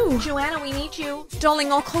supposed to do? Joanna, we need you.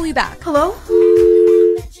 Darling, I'll call you back. Hello?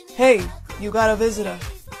 Hey, you got a visitor.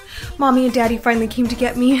 Mommy and Daddy finally came to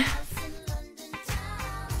get me.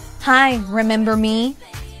 Hi, remember me?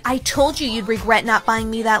 I told you you'd regret not buying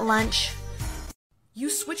me that lunch. You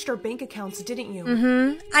switched our bank accounts, didn't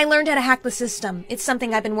you? I learned how to hack the system. It's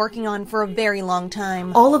something I've been working on for a very long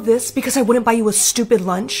time. All of this because I wouldn't buy you a stupid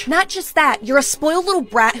lunch? Not just that, you're a spoiled little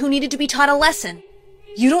brat who needed to be taught a lesson.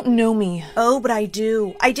 You don't know me. Oh, but I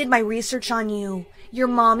do. I did my research on you. Your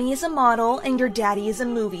mommy is a model and your daddy is a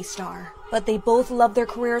movie star. But they both love their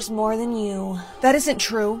careers more than you. That isn't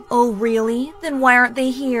true. Oh, really? Then why aren't they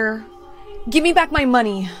here? Give me back my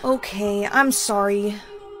money. Okay, I'm sorry.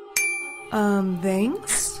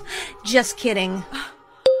 Thanks? Just kidding.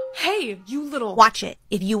 Hey, you little... Watch it.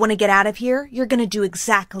 If you want to get out of here, you're gonna do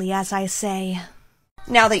exactly as I say.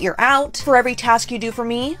 Now that you're out, for every task you do for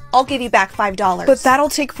me, I'll give you back $5. But that'll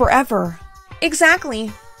take forever.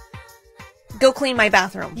 Exactly. Go clean my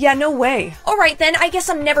bathroom. Yeah, no way. Alright then, I guess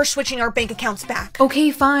I'm never switching our bank accounts back. Okay,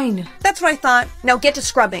 fine. That's what I thought. Now get to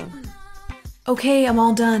scrubbing. Okay, I'm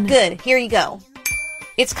all done. Good, here you go.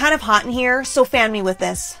 It's kind of hot in here, so fan me with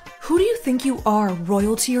this. Who do you think you are,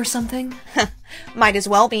 royalty or something? Might as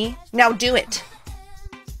well be. Now do it.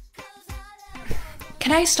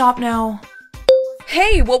 Can I stop now?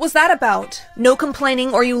 Hey, what was that about? No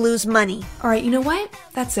complaining or you lose money. Alright, you know what?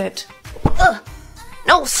 That's it. Ugh!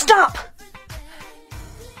 No, stop!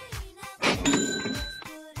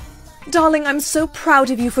 Darling, I'm so proud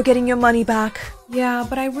of you for getting your money back. Yeah,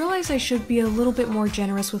 but I realize I should be a little bit more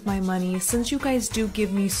generous with my money since you guys do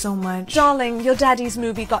give me so much. Darling, your daddy's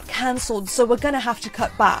movie got cancelled, so we're gonna have to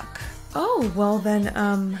cut back. Oh, well then,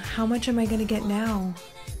 how much am I gonna get now?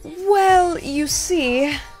 Well, you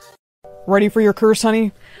see... Ready for your curse,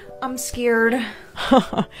 honey? I'm scared.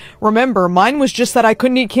 Remember, mine was just that I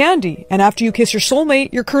couldn't eat candy, and after you kiss your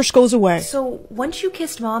soulmate, your curse goes away. So, once you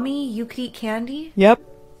kissed Mommy, you could eat candy? Yep.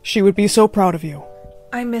 She would be so proud of you.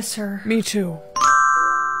 I miss her. Me too.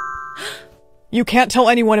 You can't tell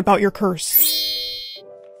anyone about your curse.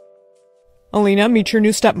 Alina, meet your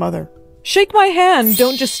new stepmother. Shake my hand,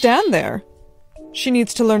 don't just stand there. She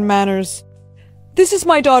needs to learn manners. This is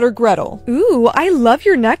my daughter Gretel. Ooh, I love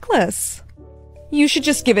your necklace. You should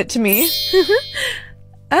just give it to me.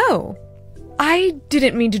 Oh, I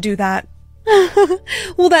didn't mean to do that.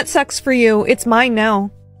 Well, that sucks for you. It's mine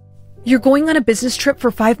now. You're going on a business trip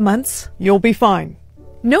for 5 months? You'll be fine.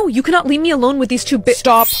 No, you cannot leave me alone with these two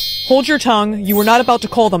Stop! Hold your tongue. You were not about to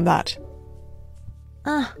call them that.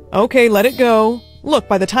 Okay, let it go. Look,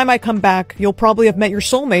 by the time I come back, you'll probably have met your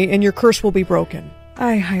soulmate and your curse will be broken.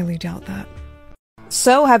 I highly doubt that.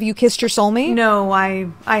 So, have you kissed your soulmate? No,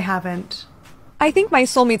 I haven't. I think my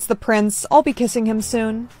soulmate's the prince. I'll be kissing him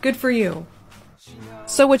soon. Good for you.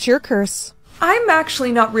 So what's your curse? I'm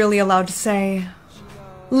actually not really allowed to say.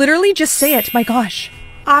 Literally, just say it. My gosh.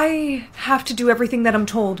 I have to do everything that I'm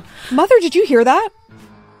told. Mother, did you hear that?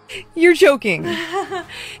 You're joking.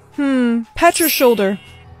 Pat your shoulder.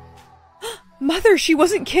 Mother, she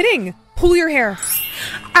wasn't kidding. Pull your hair.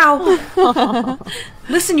 Ow.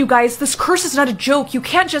 Listen, you guys, this curse is not a joke. You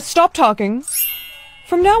can't just stop talking.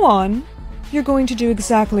 From now on, you're going to do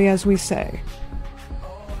exactly as we say.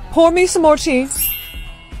 Pour me some more tea.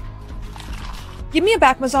 Give me a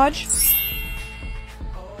back massage.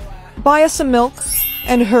 Buy us some milk.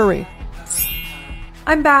 And hurry.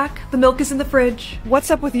 I'm back. The milk is in the fridge. What's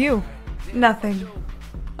up with you? Nothing.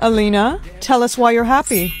 Alina, tell us why you're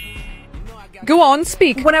happy. Go on,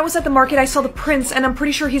 speak. When I was at the market, I saw the prince, and I'm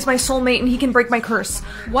pretty sure he's my soulmate and he can break my curse.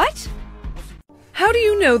 What? How do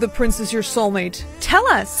you know the prince is your soulmate? Tell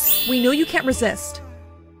us. We know you can't resist.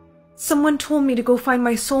 Someone told me to go find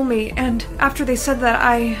my soulmate, and after they said that,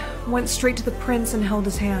 I went straight to the prince and held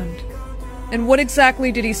his hand. And what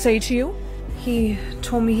exactly did he say to you? He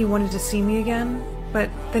told me he wanted to see me again,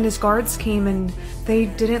 but then his guards came and they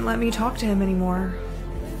didn't let me talk to him anymore.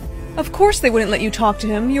 Of course they wouldn't let you talk to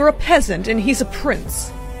him. You're a peasant and he's a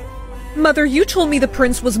prince. Mother, you told me the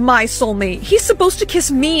prince was my soulmate. He's supposed to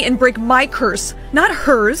kiss me and break my curse, not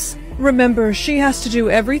hers. Remember, she has to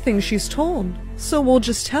do everything she's told. So we'll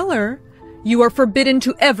just tell her, you are forbidden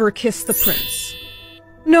to ever kiss the prince.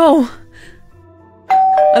 No.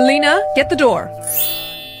 Alina, get the door.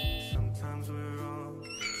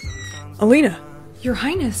 Alina. Your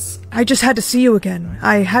Highness. I just had to see you again.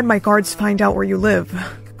 I had my guards find out where you live.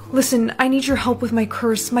 Listen, I need your help with my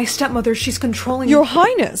curse. My stepmother, she's controlling Your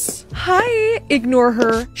Highness! Hi! Ignore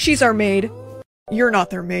her. She's our maid. You're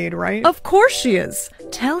not their maid, right? Of course she is.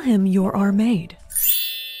 Tell him you're our maid.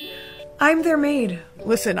 I'm their maid.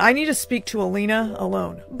 Listen, I need to speak to Alina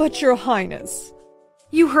alone. But Your Highness.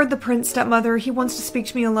 You heard the prince, stepmother. He wants to speak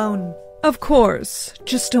to me alone. Of course.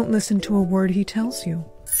 Just don't listen to a word he tells you.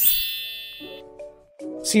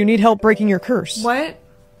 So you need help breaking your curse? What?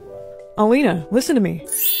 Alina, listen to me.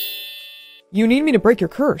 You need me to break your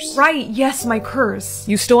curse. Right, yes, my curse.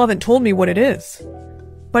 You still haven't told me what it is.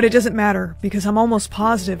 But it doesn't matter, because I'm almost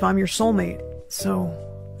positive I'm your soulmate. So,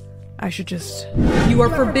 I should just... You are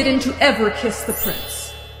forbidden to ever kiss the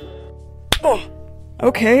prince. Oh,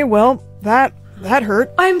 okay, well, that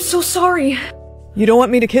hurt. I'm so sorry. You don't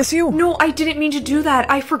want me to kiss you? No, I didn't mean to do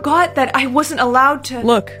that. I forgot that I wasn't allowed to...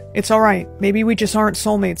 Look, it's alright. Maybe we just aren't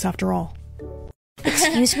soulmates after all.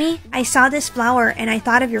 Excuse me? I saw this flower and I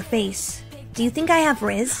thought of your face. Do you think I have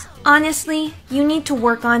Riz? Honestly, you need to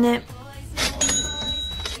work on it.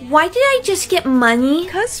 Why did I just get money?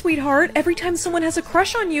 'Cause, sweetheart, every time someone has a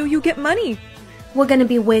crush on you, you get money. We're gonna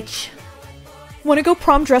be rich. Wanna go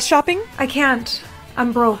prom dress shopping? I can't.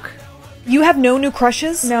 I'm broke. You have no new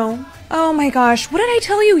crushes? No. Oh my gosh, what did I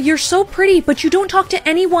tell you? You're so pretty, but you don't talk to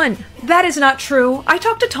anyone. That is not true. I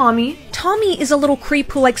talked to Tommy. Tommy is a little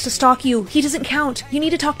creep who likes to stalk you. He doesn't count. You need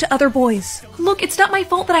to talk to other boys. Look, it's not my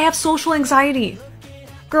fault that I have social anxiety.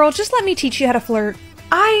 Girl, just let me teach you how to flirt.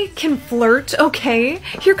 I can flirt, okay?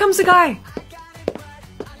 Here comes a guy.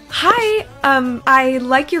 Hi, I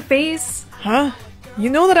like your face. Huh? You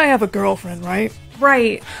know that I have a girlfriend, right?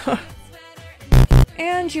 Right.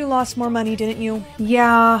 And you lost more money, didn't you?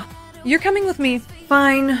 Yeah. You're coming with me.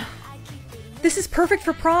 Fine. This is perfect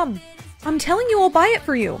for prom. I'm telling you I'll buy it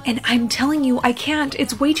for you. And I'm telling you I can't.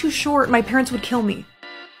 It's way too short. My parents would kill me.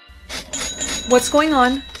 What's going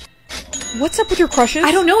on? What's up with your crushes?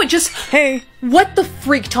 I don't know, it just... Hey. What the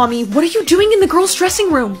freak, Tommy? What are you doing in the girls'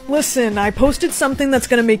 dressing room? Listen, I posted something that's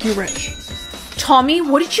gonna make you rich. Tommy,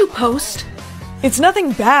 what did you post? It's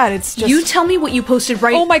nothing bad, it's just... You tell me what you posted,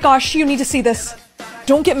 right? Oh my gosh, you need to see this.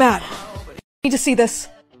 Don't get mad. You need to see this.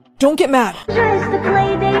 Don't get mad. Just a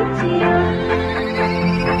play date to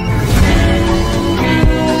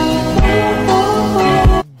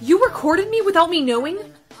you. You recorded me without me knowing?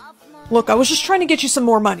 Look, I was just trying to get you some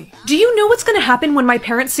more money. Do you know what's gonna happen when my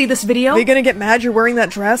parents see this video? They gonna get mad you're wearing that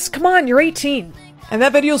dress? Come on, you're 18. And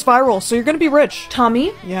that video's viral, so you're gonna be rich.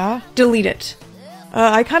 Tommy? Yeah? Delete it.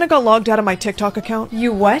 I kinda got logged out of my TikTok account.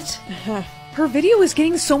 You what? Her video is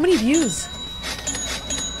getting so many views.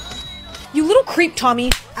 You little creep,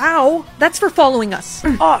 Tommy. Ow! That's for following us.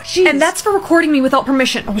 Oh, jeez. And that's for recording me without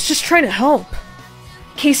permission. I was just trying to help.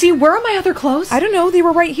 Casey, where are my other clothes? I don't know, they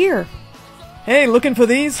were right here. Hey, looking for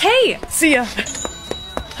these? Hey! See ya.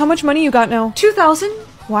 How much money you got now? 2,000.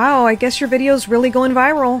 Wow, I guess your video's really going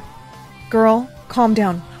viral. Girl, calm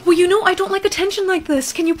down. Well, you know I don't like attention like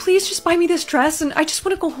this. Can you please just buy me this dress and I just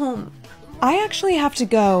want to go home? I actually have to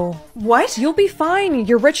go. What? You'll be fine.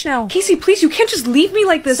 You're rich now. Casey, please, you can't just leave me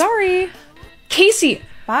like this. Sorry. Casey!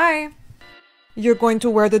 Bye. You're going to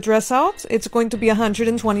wear the dress out? It's going to be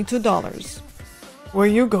 $122. Where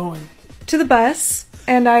you going? To the bus.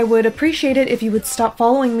 And I would appreciate it if you would stop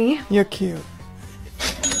following me. You're cute.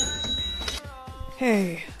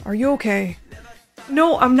 Hey, are you okay?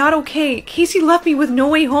 No, I'm not okay. Casey left me with no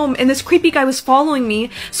way home, and this creepy guy was following me,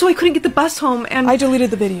 so I couldn't get the bus home, and— I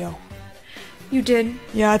deleted the video. You did?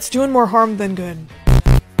 Yeah, it's doing more harm than good.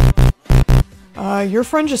 Your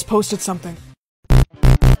friend just posted something.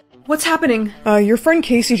 What's happening? Your friend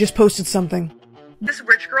Casey just posted something. This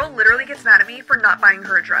rich girl literally gets mad at me for not buying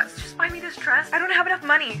her a dress. Just buy me this dress. I don't have enough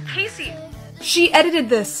money. Casey! She edited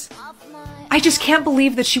this. I just can't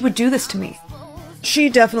believe that she would do this to me. She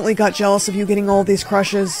definitely got jealous of you getting all these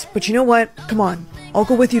crushes, but you know what? Come on. I'll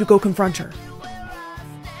go with you to go confront her.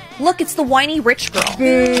 Look, it's the whiny rich girl.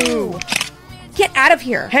 Boo! Get out of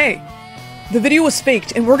here. Hey! The video was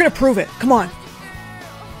faked, and we're gonna prove it. Come on.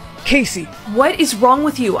 Casey. What is wrong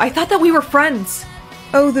with you? I thought that we were friends.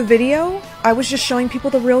 Oh, the video? I was just showing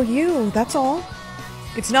people the real you, that's all.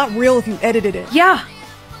 It's not real if you edited it. Yeah.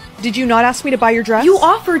 Did you not ask me to buy your dress? You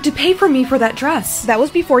offered to pay for me for that dress. That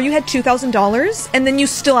was before you had $2,000, and then you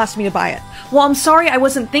still asked me to buy it. Well, I'm sorry I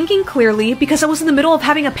wasn't thinking clearly because I was in the middle of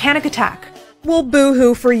having a panic attack. Well,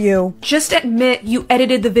 boo-hoo for you. Just admit you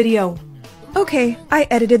edited the video. Okay, I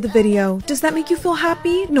edited the video. Does that make you feel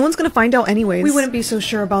happy? No one's gonna find out anyways. We wouldn't be so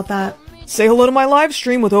sure about that. Say hello to my live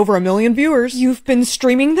stream with over 1 million viewers. You've been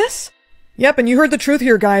streaming this? Yep, and you heard the truth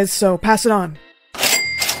here, guys, so pass it on.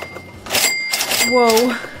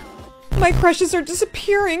 Whoa. My crushes are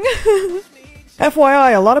disappearing.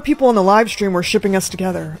 FYI, a lot of people on the live stream were shipping us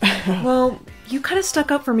together. Well, you kind of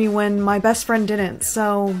stuck up for me when my best friend didn't,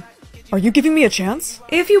 so... Are you giving me a chance?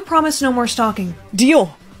 If you promise no more stalking.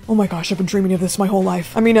 Deal! Oh my gosh, I've been dreaming of this my whole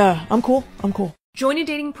life. I mean, I'm cool. I'm cool. Join a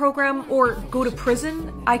dating program or go to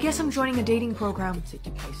prison? I guess I'm joining a dating program.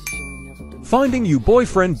 Finding you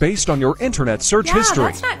boyfriend based on your internet search history. Yeah,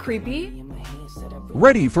 that's not creepy.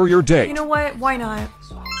 Ready for your date. You know what? Why not?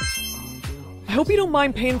 I hope you don't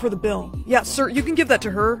mind paying for the bill. Yeah, sir, you can give that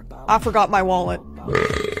to her. I forgot my wallet.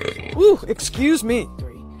 Ooh, excuse me.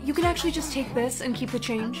 You can actually just take this and keep the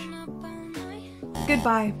change.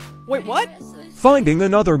 Goodbye. Wait, what? Finding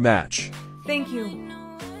another match. Thank you.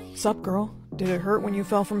 Sup, girl? Did it hurt when you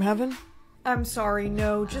fell from heaven? I'm sorry,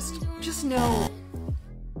 no, just no.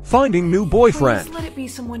 Finding new boyfriend. Please let it be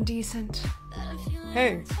someone decent.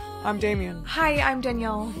 Hey, I'm Damien. Hi, I'm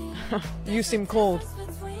Danielle. You seem cold.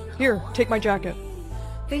 Here, take my jacket.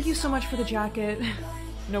 Thank you so much for the jacket.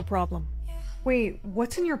 No problem. Wait,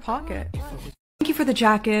 what's in your pocket? Thank you for the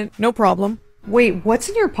jacket. No problem. Wait, what's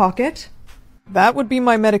in your pocket? That would be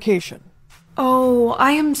my medication. Oh,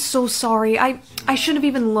 I am so sorry. I shouldn't have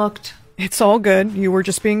even looked. It's all good. You were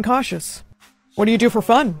just being cautious. What do you do for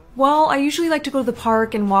fun? Well, I usually like to go to the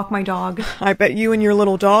park and walk my dog. I bet you and your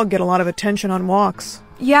little dog get a lot of attention on walks.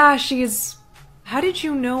 Yeah, she's... How did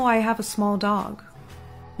you know I have a small dog?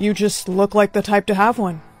 You just look like the type to have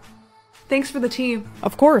one. Thanks for the tea.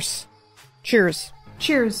 Of course. Cheers.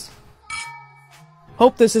 Cheers.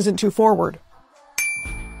 Hope this isn't too forward.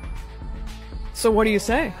 So what do you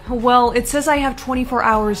say? Well, it says I have 24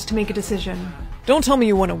 hours to make a decision. Don't tell me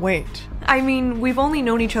you want to wait. I mean, we've only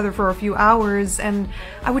known each other for a few hours, and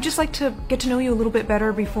I would just like to get to know you a little bit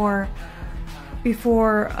better before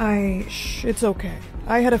I... Shh, it's okay.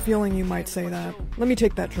 I had a feeling you might say that. Let me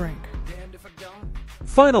take that drink.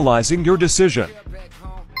 Finalizing your decision.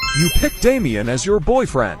 You pick Damien as your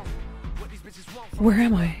boyfriend. Where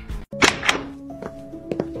am I?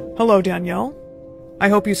 Hello, Danielle. I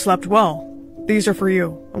hope you slept well. These are for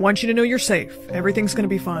you. I want you to know you're safe. Everything's gonna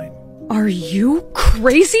be fine. Are you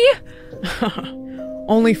crazy?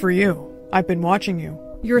 Only for you. I've been watching you.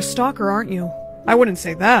 You're a stalker, aren't you? I wouldn't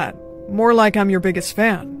say that. More like I'm your biggest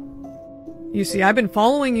fan. You see, I've been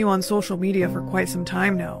following you on social media for quite some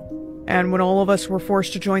time now. And when all of us were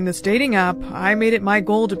forced to join this dating app, I made it my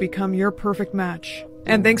goal to become your perfect match.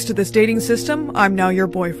 And thanks to this dating system, I'm now your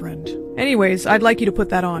boyfriend. Anyways, I'd like you to put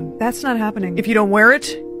that on. That's not happening. If you don't wear it,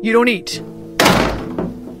 you don't eat.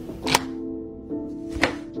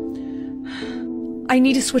 I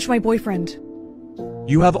need to switch my boyfriend.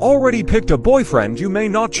 You have already picked a boyfriend, you may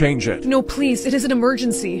not change it. No, please, it is an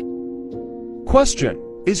emergency.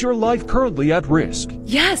 Question. Is your life currently at risk?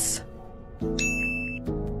 Yes!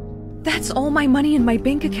 That's all my money in my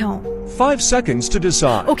bank account. 5 seconds to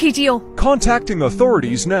decide. Okay, deal. Contacting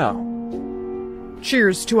authorities now.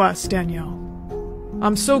 Cheers to us, Danielle.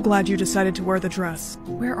 I'm so glad you decided to wear the dress.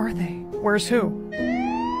 Where are they? Where's who?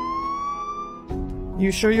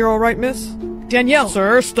 You sure you're alright, miss? Danielle!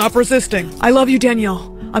 Sir, stop resisting. I love you,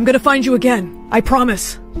 Danielle. I'm gonna find you again. I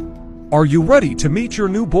promise. Are you ready to meet your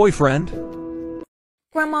new boyfriend?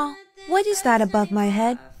 Grandma, what is that above my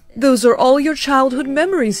head? Those are all your childhood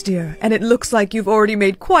memories, dear, and it looks like you've already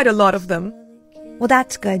made quite a lot of them. Well,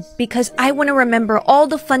 that's good, because I want to remember all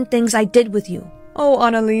the fun things I did with you. Oh,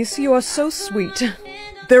 Annalise, you are so sweet.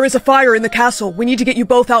 There is a fire in the castle. We need to get you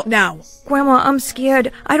both out now. Grandma, I'm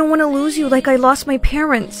scared. I don't want to lose you like I lost my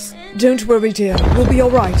parents. Don't worry, dear. We'll be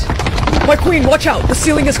alright. My queen, watch out! The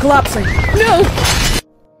ceiling is collapsing. No!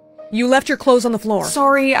 You left your clothes on the floor.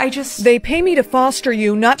 Sorry, They pay me to foster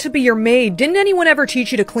you, not to be your maid. Didn't anyone ever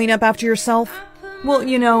teach you to clean up after yourself? Well,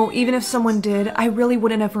 you know, even if someone did, I really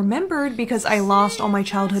wouldn't have remembered because I lost all my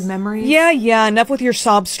childhood memories. Yeah, enough with your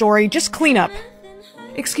sob story. Just clean up.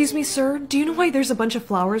 Excuse me, sir, do you know why there's a bunch of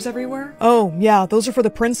flowers everywhere? Oh, yeah, those are for the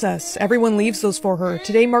princess. Everyone leaves those for her.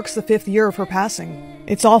 Today marks the 5th year of her passing.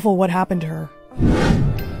 It's awful what happened to her.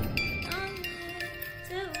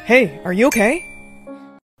 Hey, are you okay?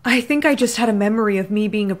 I think I just had a memory of me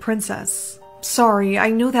being a princess. Sorry, I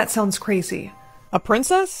know that sounds crazy. A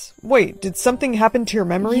princess? Wait, did something happen to your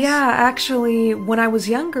memories? Yeah, actually, when I was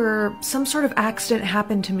younger, some sort of accident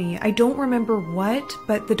happened to me. I don't remember what,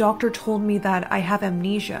 but the doctor told me that I have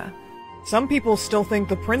amnesia. Some people still think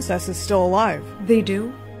the princess is still alive. They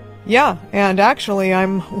do? Yeah, and actually,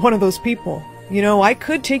 I'm one of those people. You know, I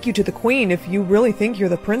could take you to the queen if you really think you're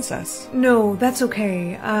the princess. No, that's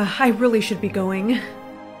okay. I really should be going.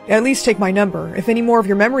 At least take my number. If any more of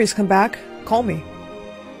your memories come back, call me.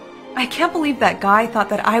 I can't believe that guy thought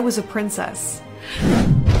that I was a princess.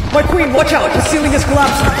 My queen, watch out! The ceiling is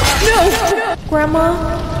collapsing! No! Grandma?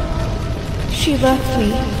 She left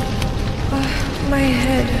me. My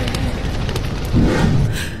head.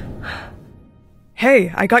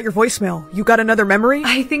 Hey, I got your voicemail. You got another memory?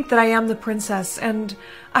 I think that I am the princess, and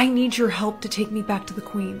I need your help to take me back to the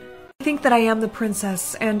queen. I think that I am the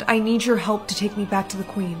princess, and I need your help to take me back to the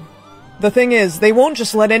queen. The thing is, they won't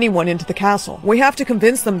just let anyone into the castle. We have to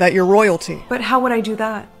convince them that you're royalty. But how would I do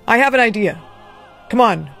that? I have an idea. Come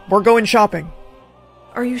on, we're going shopping.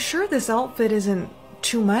 Are you sure this outfit isn't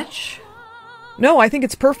too much? No, I think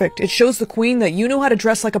it's perfect. It shows the queen that you know how to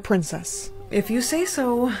dress like a princess. If you say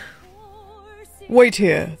so. Wait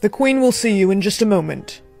here. The queen will see you in just a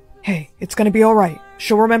moment. Hey, it's gonna be alright.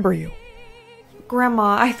 She'll remember you.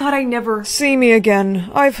 Grandma, I thought I never— See me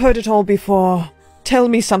again. I've heard it all before. Tell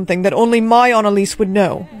me something that only my Annalise would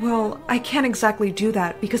know. Well, I can't exactly do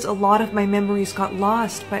that because a lot of my memories got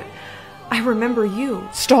lost, but I remember you.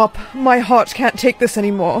 Stop. My heart can't take this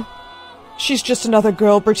anymore. She's just another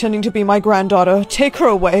girl pretending to be my granddaughter. Take her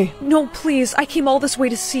away. No, please. I came all this way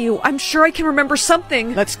to see you. I'm sure I can remember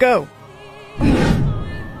something. Let's go.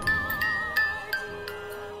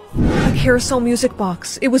 A carousel music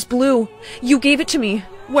box. It was blue. You gave it to me.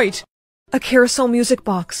 Wait. A carousel music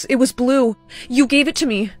box. It was blue. You gave it to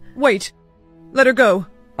me. Wait. Let her go.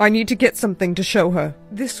 I need to get something to show her.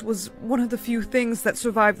 This was one of the few things that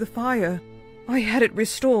survived the fire. I had it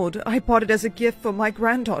restored. I bought it as a gift for my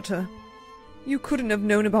granddaughter. You couldn't have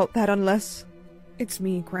known about that unless— It's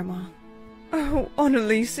me, Grandma. Oh,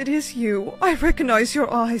 Annalise, it is you. I recognize your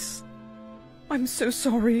eyes. I'm so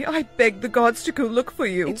sorry. I begged the gods to go look for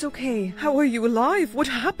you. It's okay. How are you alive? What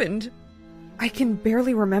happened? I can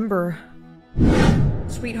barely remember.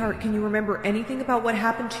 Sweetheart, can you remember anything about what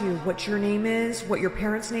happened to you? What your name is? What your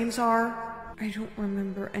parents' names are? I don't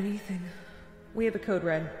remember anything. We have a code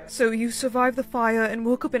red. So you survived the fire and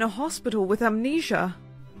woke up in a hospital with amnesia.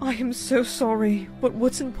 I am so sorry, but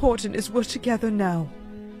what's important is we're together now.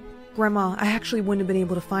 Grandma, I actually wouldn't have been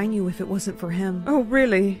able to find you if it wasn't for him. Oh,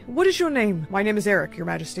 really? What is your name? My name is Eric, Your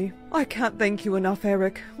Majesty. I can't thank you enough,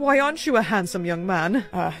 Eric. Why aren't you a handsome young man?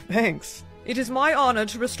 Thanks. It is my honor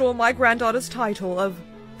to restore my granddaughter's title of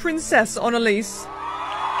Princess Annalise.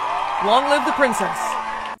 Long live the princess.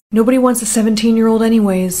 Nobody wants a 17-year-old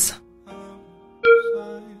anyways.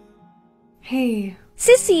 Hey.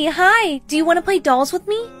 Sissy, hi! Do you want to play dolls with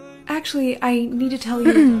me? Actually, I need to tell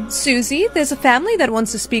you— Susie, there's a family that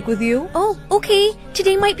wants to speak with you. Oh, okay.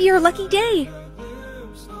 Today might be your lucky day.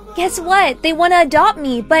 Guess what? They want to adopt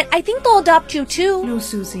me, but I think they'll adopt you too. No,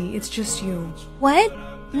 Susie, it's just you. What?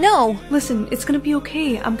 No. Listen, it's gonna be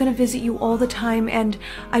okay. I'm gonna visit you all the time, and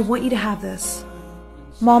I want you to have this.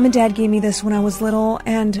 Mom and Dad gave me this when I was little,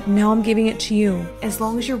 and now I'm giving it to you. As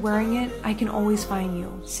long as you're wearing it, I can always find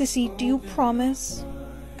you. Sissy, do you promise?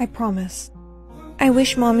 I promise. I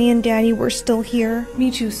wish Mommy and Daddy were still here.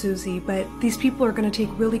 Me too, Susie, but these people are gonna take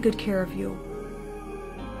really good care of you.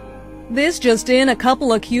 This just in, a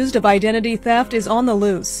couple accused of identity theft is on the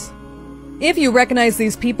loose. If you recognize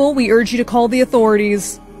these people, we urge you to call the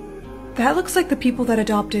authorities. That looks like the people that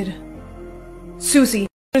adopted Susie.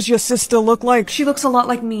 What does your sister look like? She looks a lot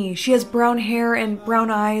like me. She has brown hair and brown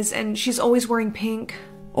eyes, and she's always wearing pink.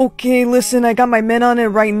 Okay, listen, I got my men on it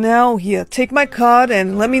right now. Here, take my card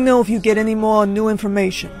and let me know if you get any more new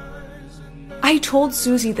information. I told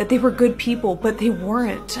Susie that they were good people, but they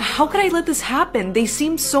weren't. How could I let this happen? They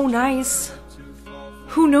seemed so nice.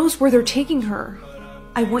 Who knows where they're taking her?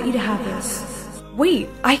 I want you to have this. Wait,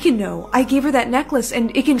 I can know. I gave her that necklace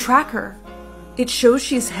and it can track her. It shows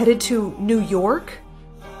she's headed to New York.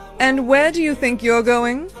 And where do you think you're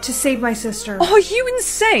going? To save my sister. Are you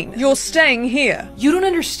insane? You're staying here. You don't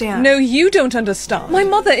understand. No, you don't understand. My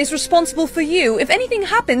mother is responsible for you. If anything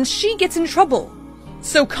happens, she gets in trouble.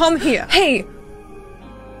 So come here. Hey!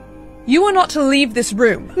 You are not to leave this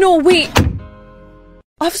room. No, wait!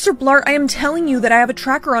 Officer Blart, I am telling you that I have a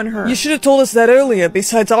tracker on her. You should have told us that earlier.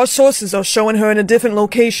 Besides, our sources are showing her in a different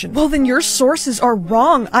location. Well, then your sources are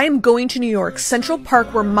wrong. I am going to New York, Central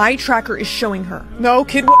Park, where my tracker is showing her. No,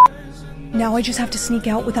 kid. Now I just have to sneak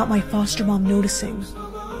out without my foster mom noticing.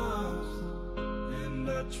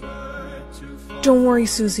 Don't worry,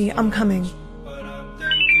 Susie. I'm coming.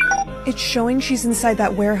 It's showing she's inside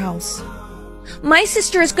that warehouse. My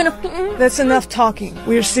sister is gonna... That's enough talking.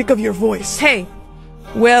 We're sick of your voice. Hey!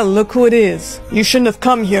 Well, look who it is. You shouldn't have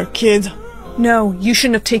come here, kid. No, you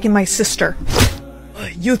shouldn't have taken my sister.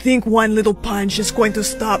 You think one little punch is going to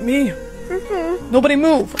stop me? Nobody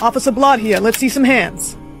move. Officer Blot here. Let's see some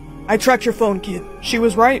hands. I tracked your phone, kid. She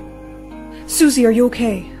was right. Susie, are you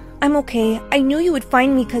okay? I'm okay. I knew you would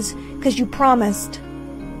find me cause you promised.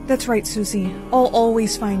 That's right, Susie. I'll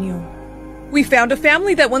always find you. We found a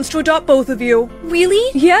family that wants to adopt both of you.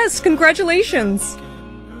 Really? Yes, congratulations.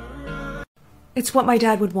 It's what my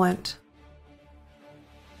dad would want.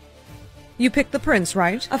 You picked the prince,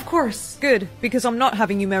 right? Of course. Good, because I'm not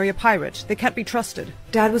having you marry a pirate. They can't be trusted.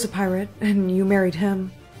 Dad was a pirate, and you married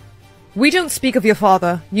him. We don't speak of your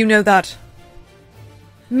father. You know that.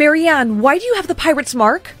 Marianne, why do you have the pirate's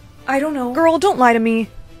mark? I don't know. Girl, don't lie to me.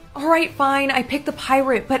 Alright, fine. I picked the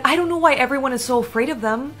pirate, but I don't know why everyone is so afraid of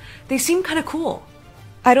them. They seem kind of cool.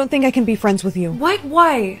 I don't think I can be friends with you. What?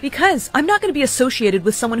 Why? Because I'm not going to be associated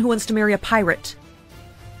with someone who wants to marry a pirate.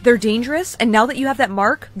 They're dangerous, and now that you have that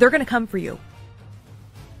mark, they're going to come for you.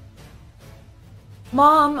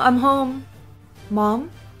 Mom, I'm home.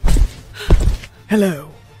 Mom?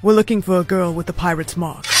 Hello. We're looking for a girl with the pirate's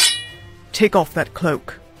mark. Take off that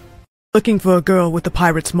cloak. Looking for a girl with the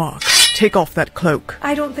pirate's mark. Take off that cloak.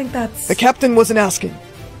 I don't think that's... The captain wasn't asking.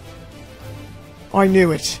 I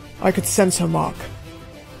knew it. I could sense her mark.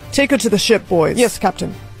 Take her to the ship, boys. Yes,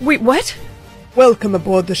 Captain. Wait, what? Welcome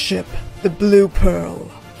aboard the ship, the Blue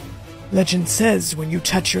Pearl. Legend says when you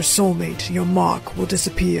touch your soulmate, your mark will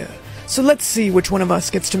disappear. So let's see which one of us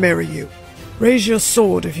gets to marry you. Raise your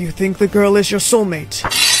sword if you think the girl is your soulmate.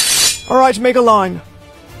 Alright, make a line.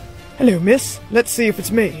 Hello, miss. Let's see if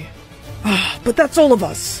it's me. But that's all of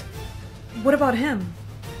us. What about him?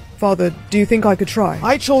 Father, do you think I could try?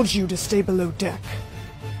 I told you to stay below deck.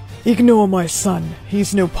 Ignore my son.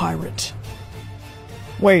 He's no pirate.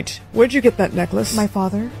 Wait, where'd you get that necklace? My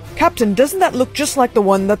father? Captain, doesn't that look just like the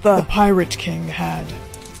one that the Pirate King had?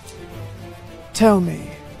 Tell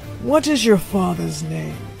me, what is your father's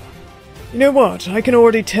name? You know what? I can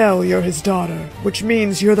already tell you're his daughter, which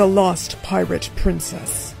means you're the lost pirate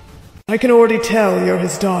princess. I can already tell you're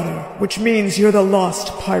his daughter, which means you're the lost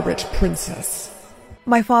pirate princess.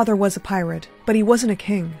 My father was a pirate, but he wasn't a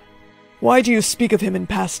king. Why do you speak of him in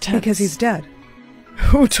past tense? Because he's dead.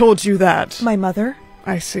 Who told you that? My mother.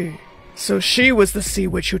 I see. So she was the sea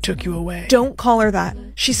witch who took you away. Don't call her that.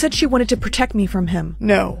 She said she wanted to protect me from him.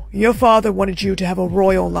 No, your father wanted you to have a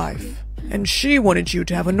royal life. And she wanted you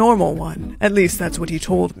to have a normal one. At least that's what he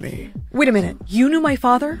told me. Wait a minute. You knew my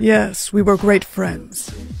father? Yes, we were great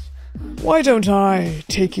friends. Why don't I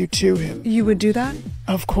take you to him? You would do that?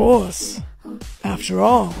 Of course. After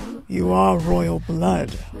all, you are royal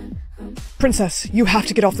blood. Princess, you have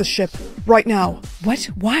to get off the ship. Right now. What?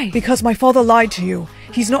 Why? Because my father lied to you.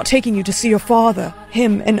 He's not taking you to see your father.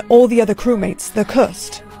 Him and all the other crewmates. They're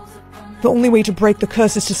cursed. The only way to break the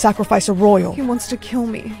curse is to sacrifice a royal. He wants to kill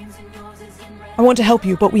me. I want to help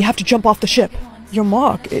you, but we have to jump off the ship. Your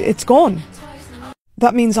mark, it's gone.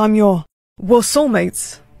 That means I'm your... We're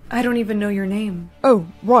soulmates. I don't even know your name. Oh,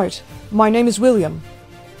 right. My name is William.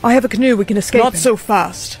 I have a canoe, we can escape Not in. so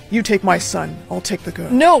fast. You take my son, I'll take the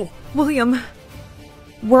girl. No! William!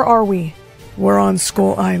 Where are we? We're on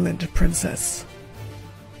Skull Island, Princess.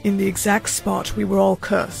 In the exact spot we were all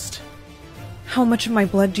cursed. How much of my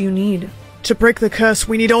blood do you need? To break the curse,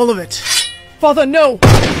 we need all of it. Father, no!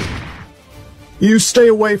 You stay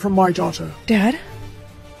away from my daughter. Dad?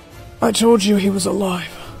 I told you he was alive.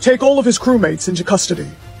 Take all of his crewmates into custody.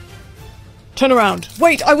 Turn around.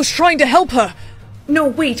 Wait, I was trying to help her! No,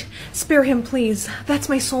 wait. Spare him, please. That's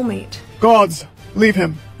my soulmate. Guards, leave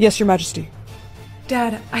him. Yes, Your Majesty.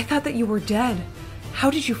 Dad, I thought that you were dead. How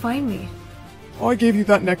did you find me? I gave you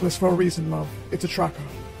that necklace for a reason, love. It's a tracker.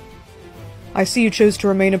 I see you chose to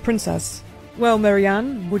remain a princess. Well,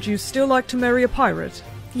 Marianne, would you still like to marry a pirate?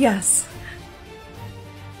 Yes.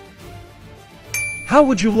 How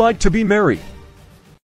would you like to be married?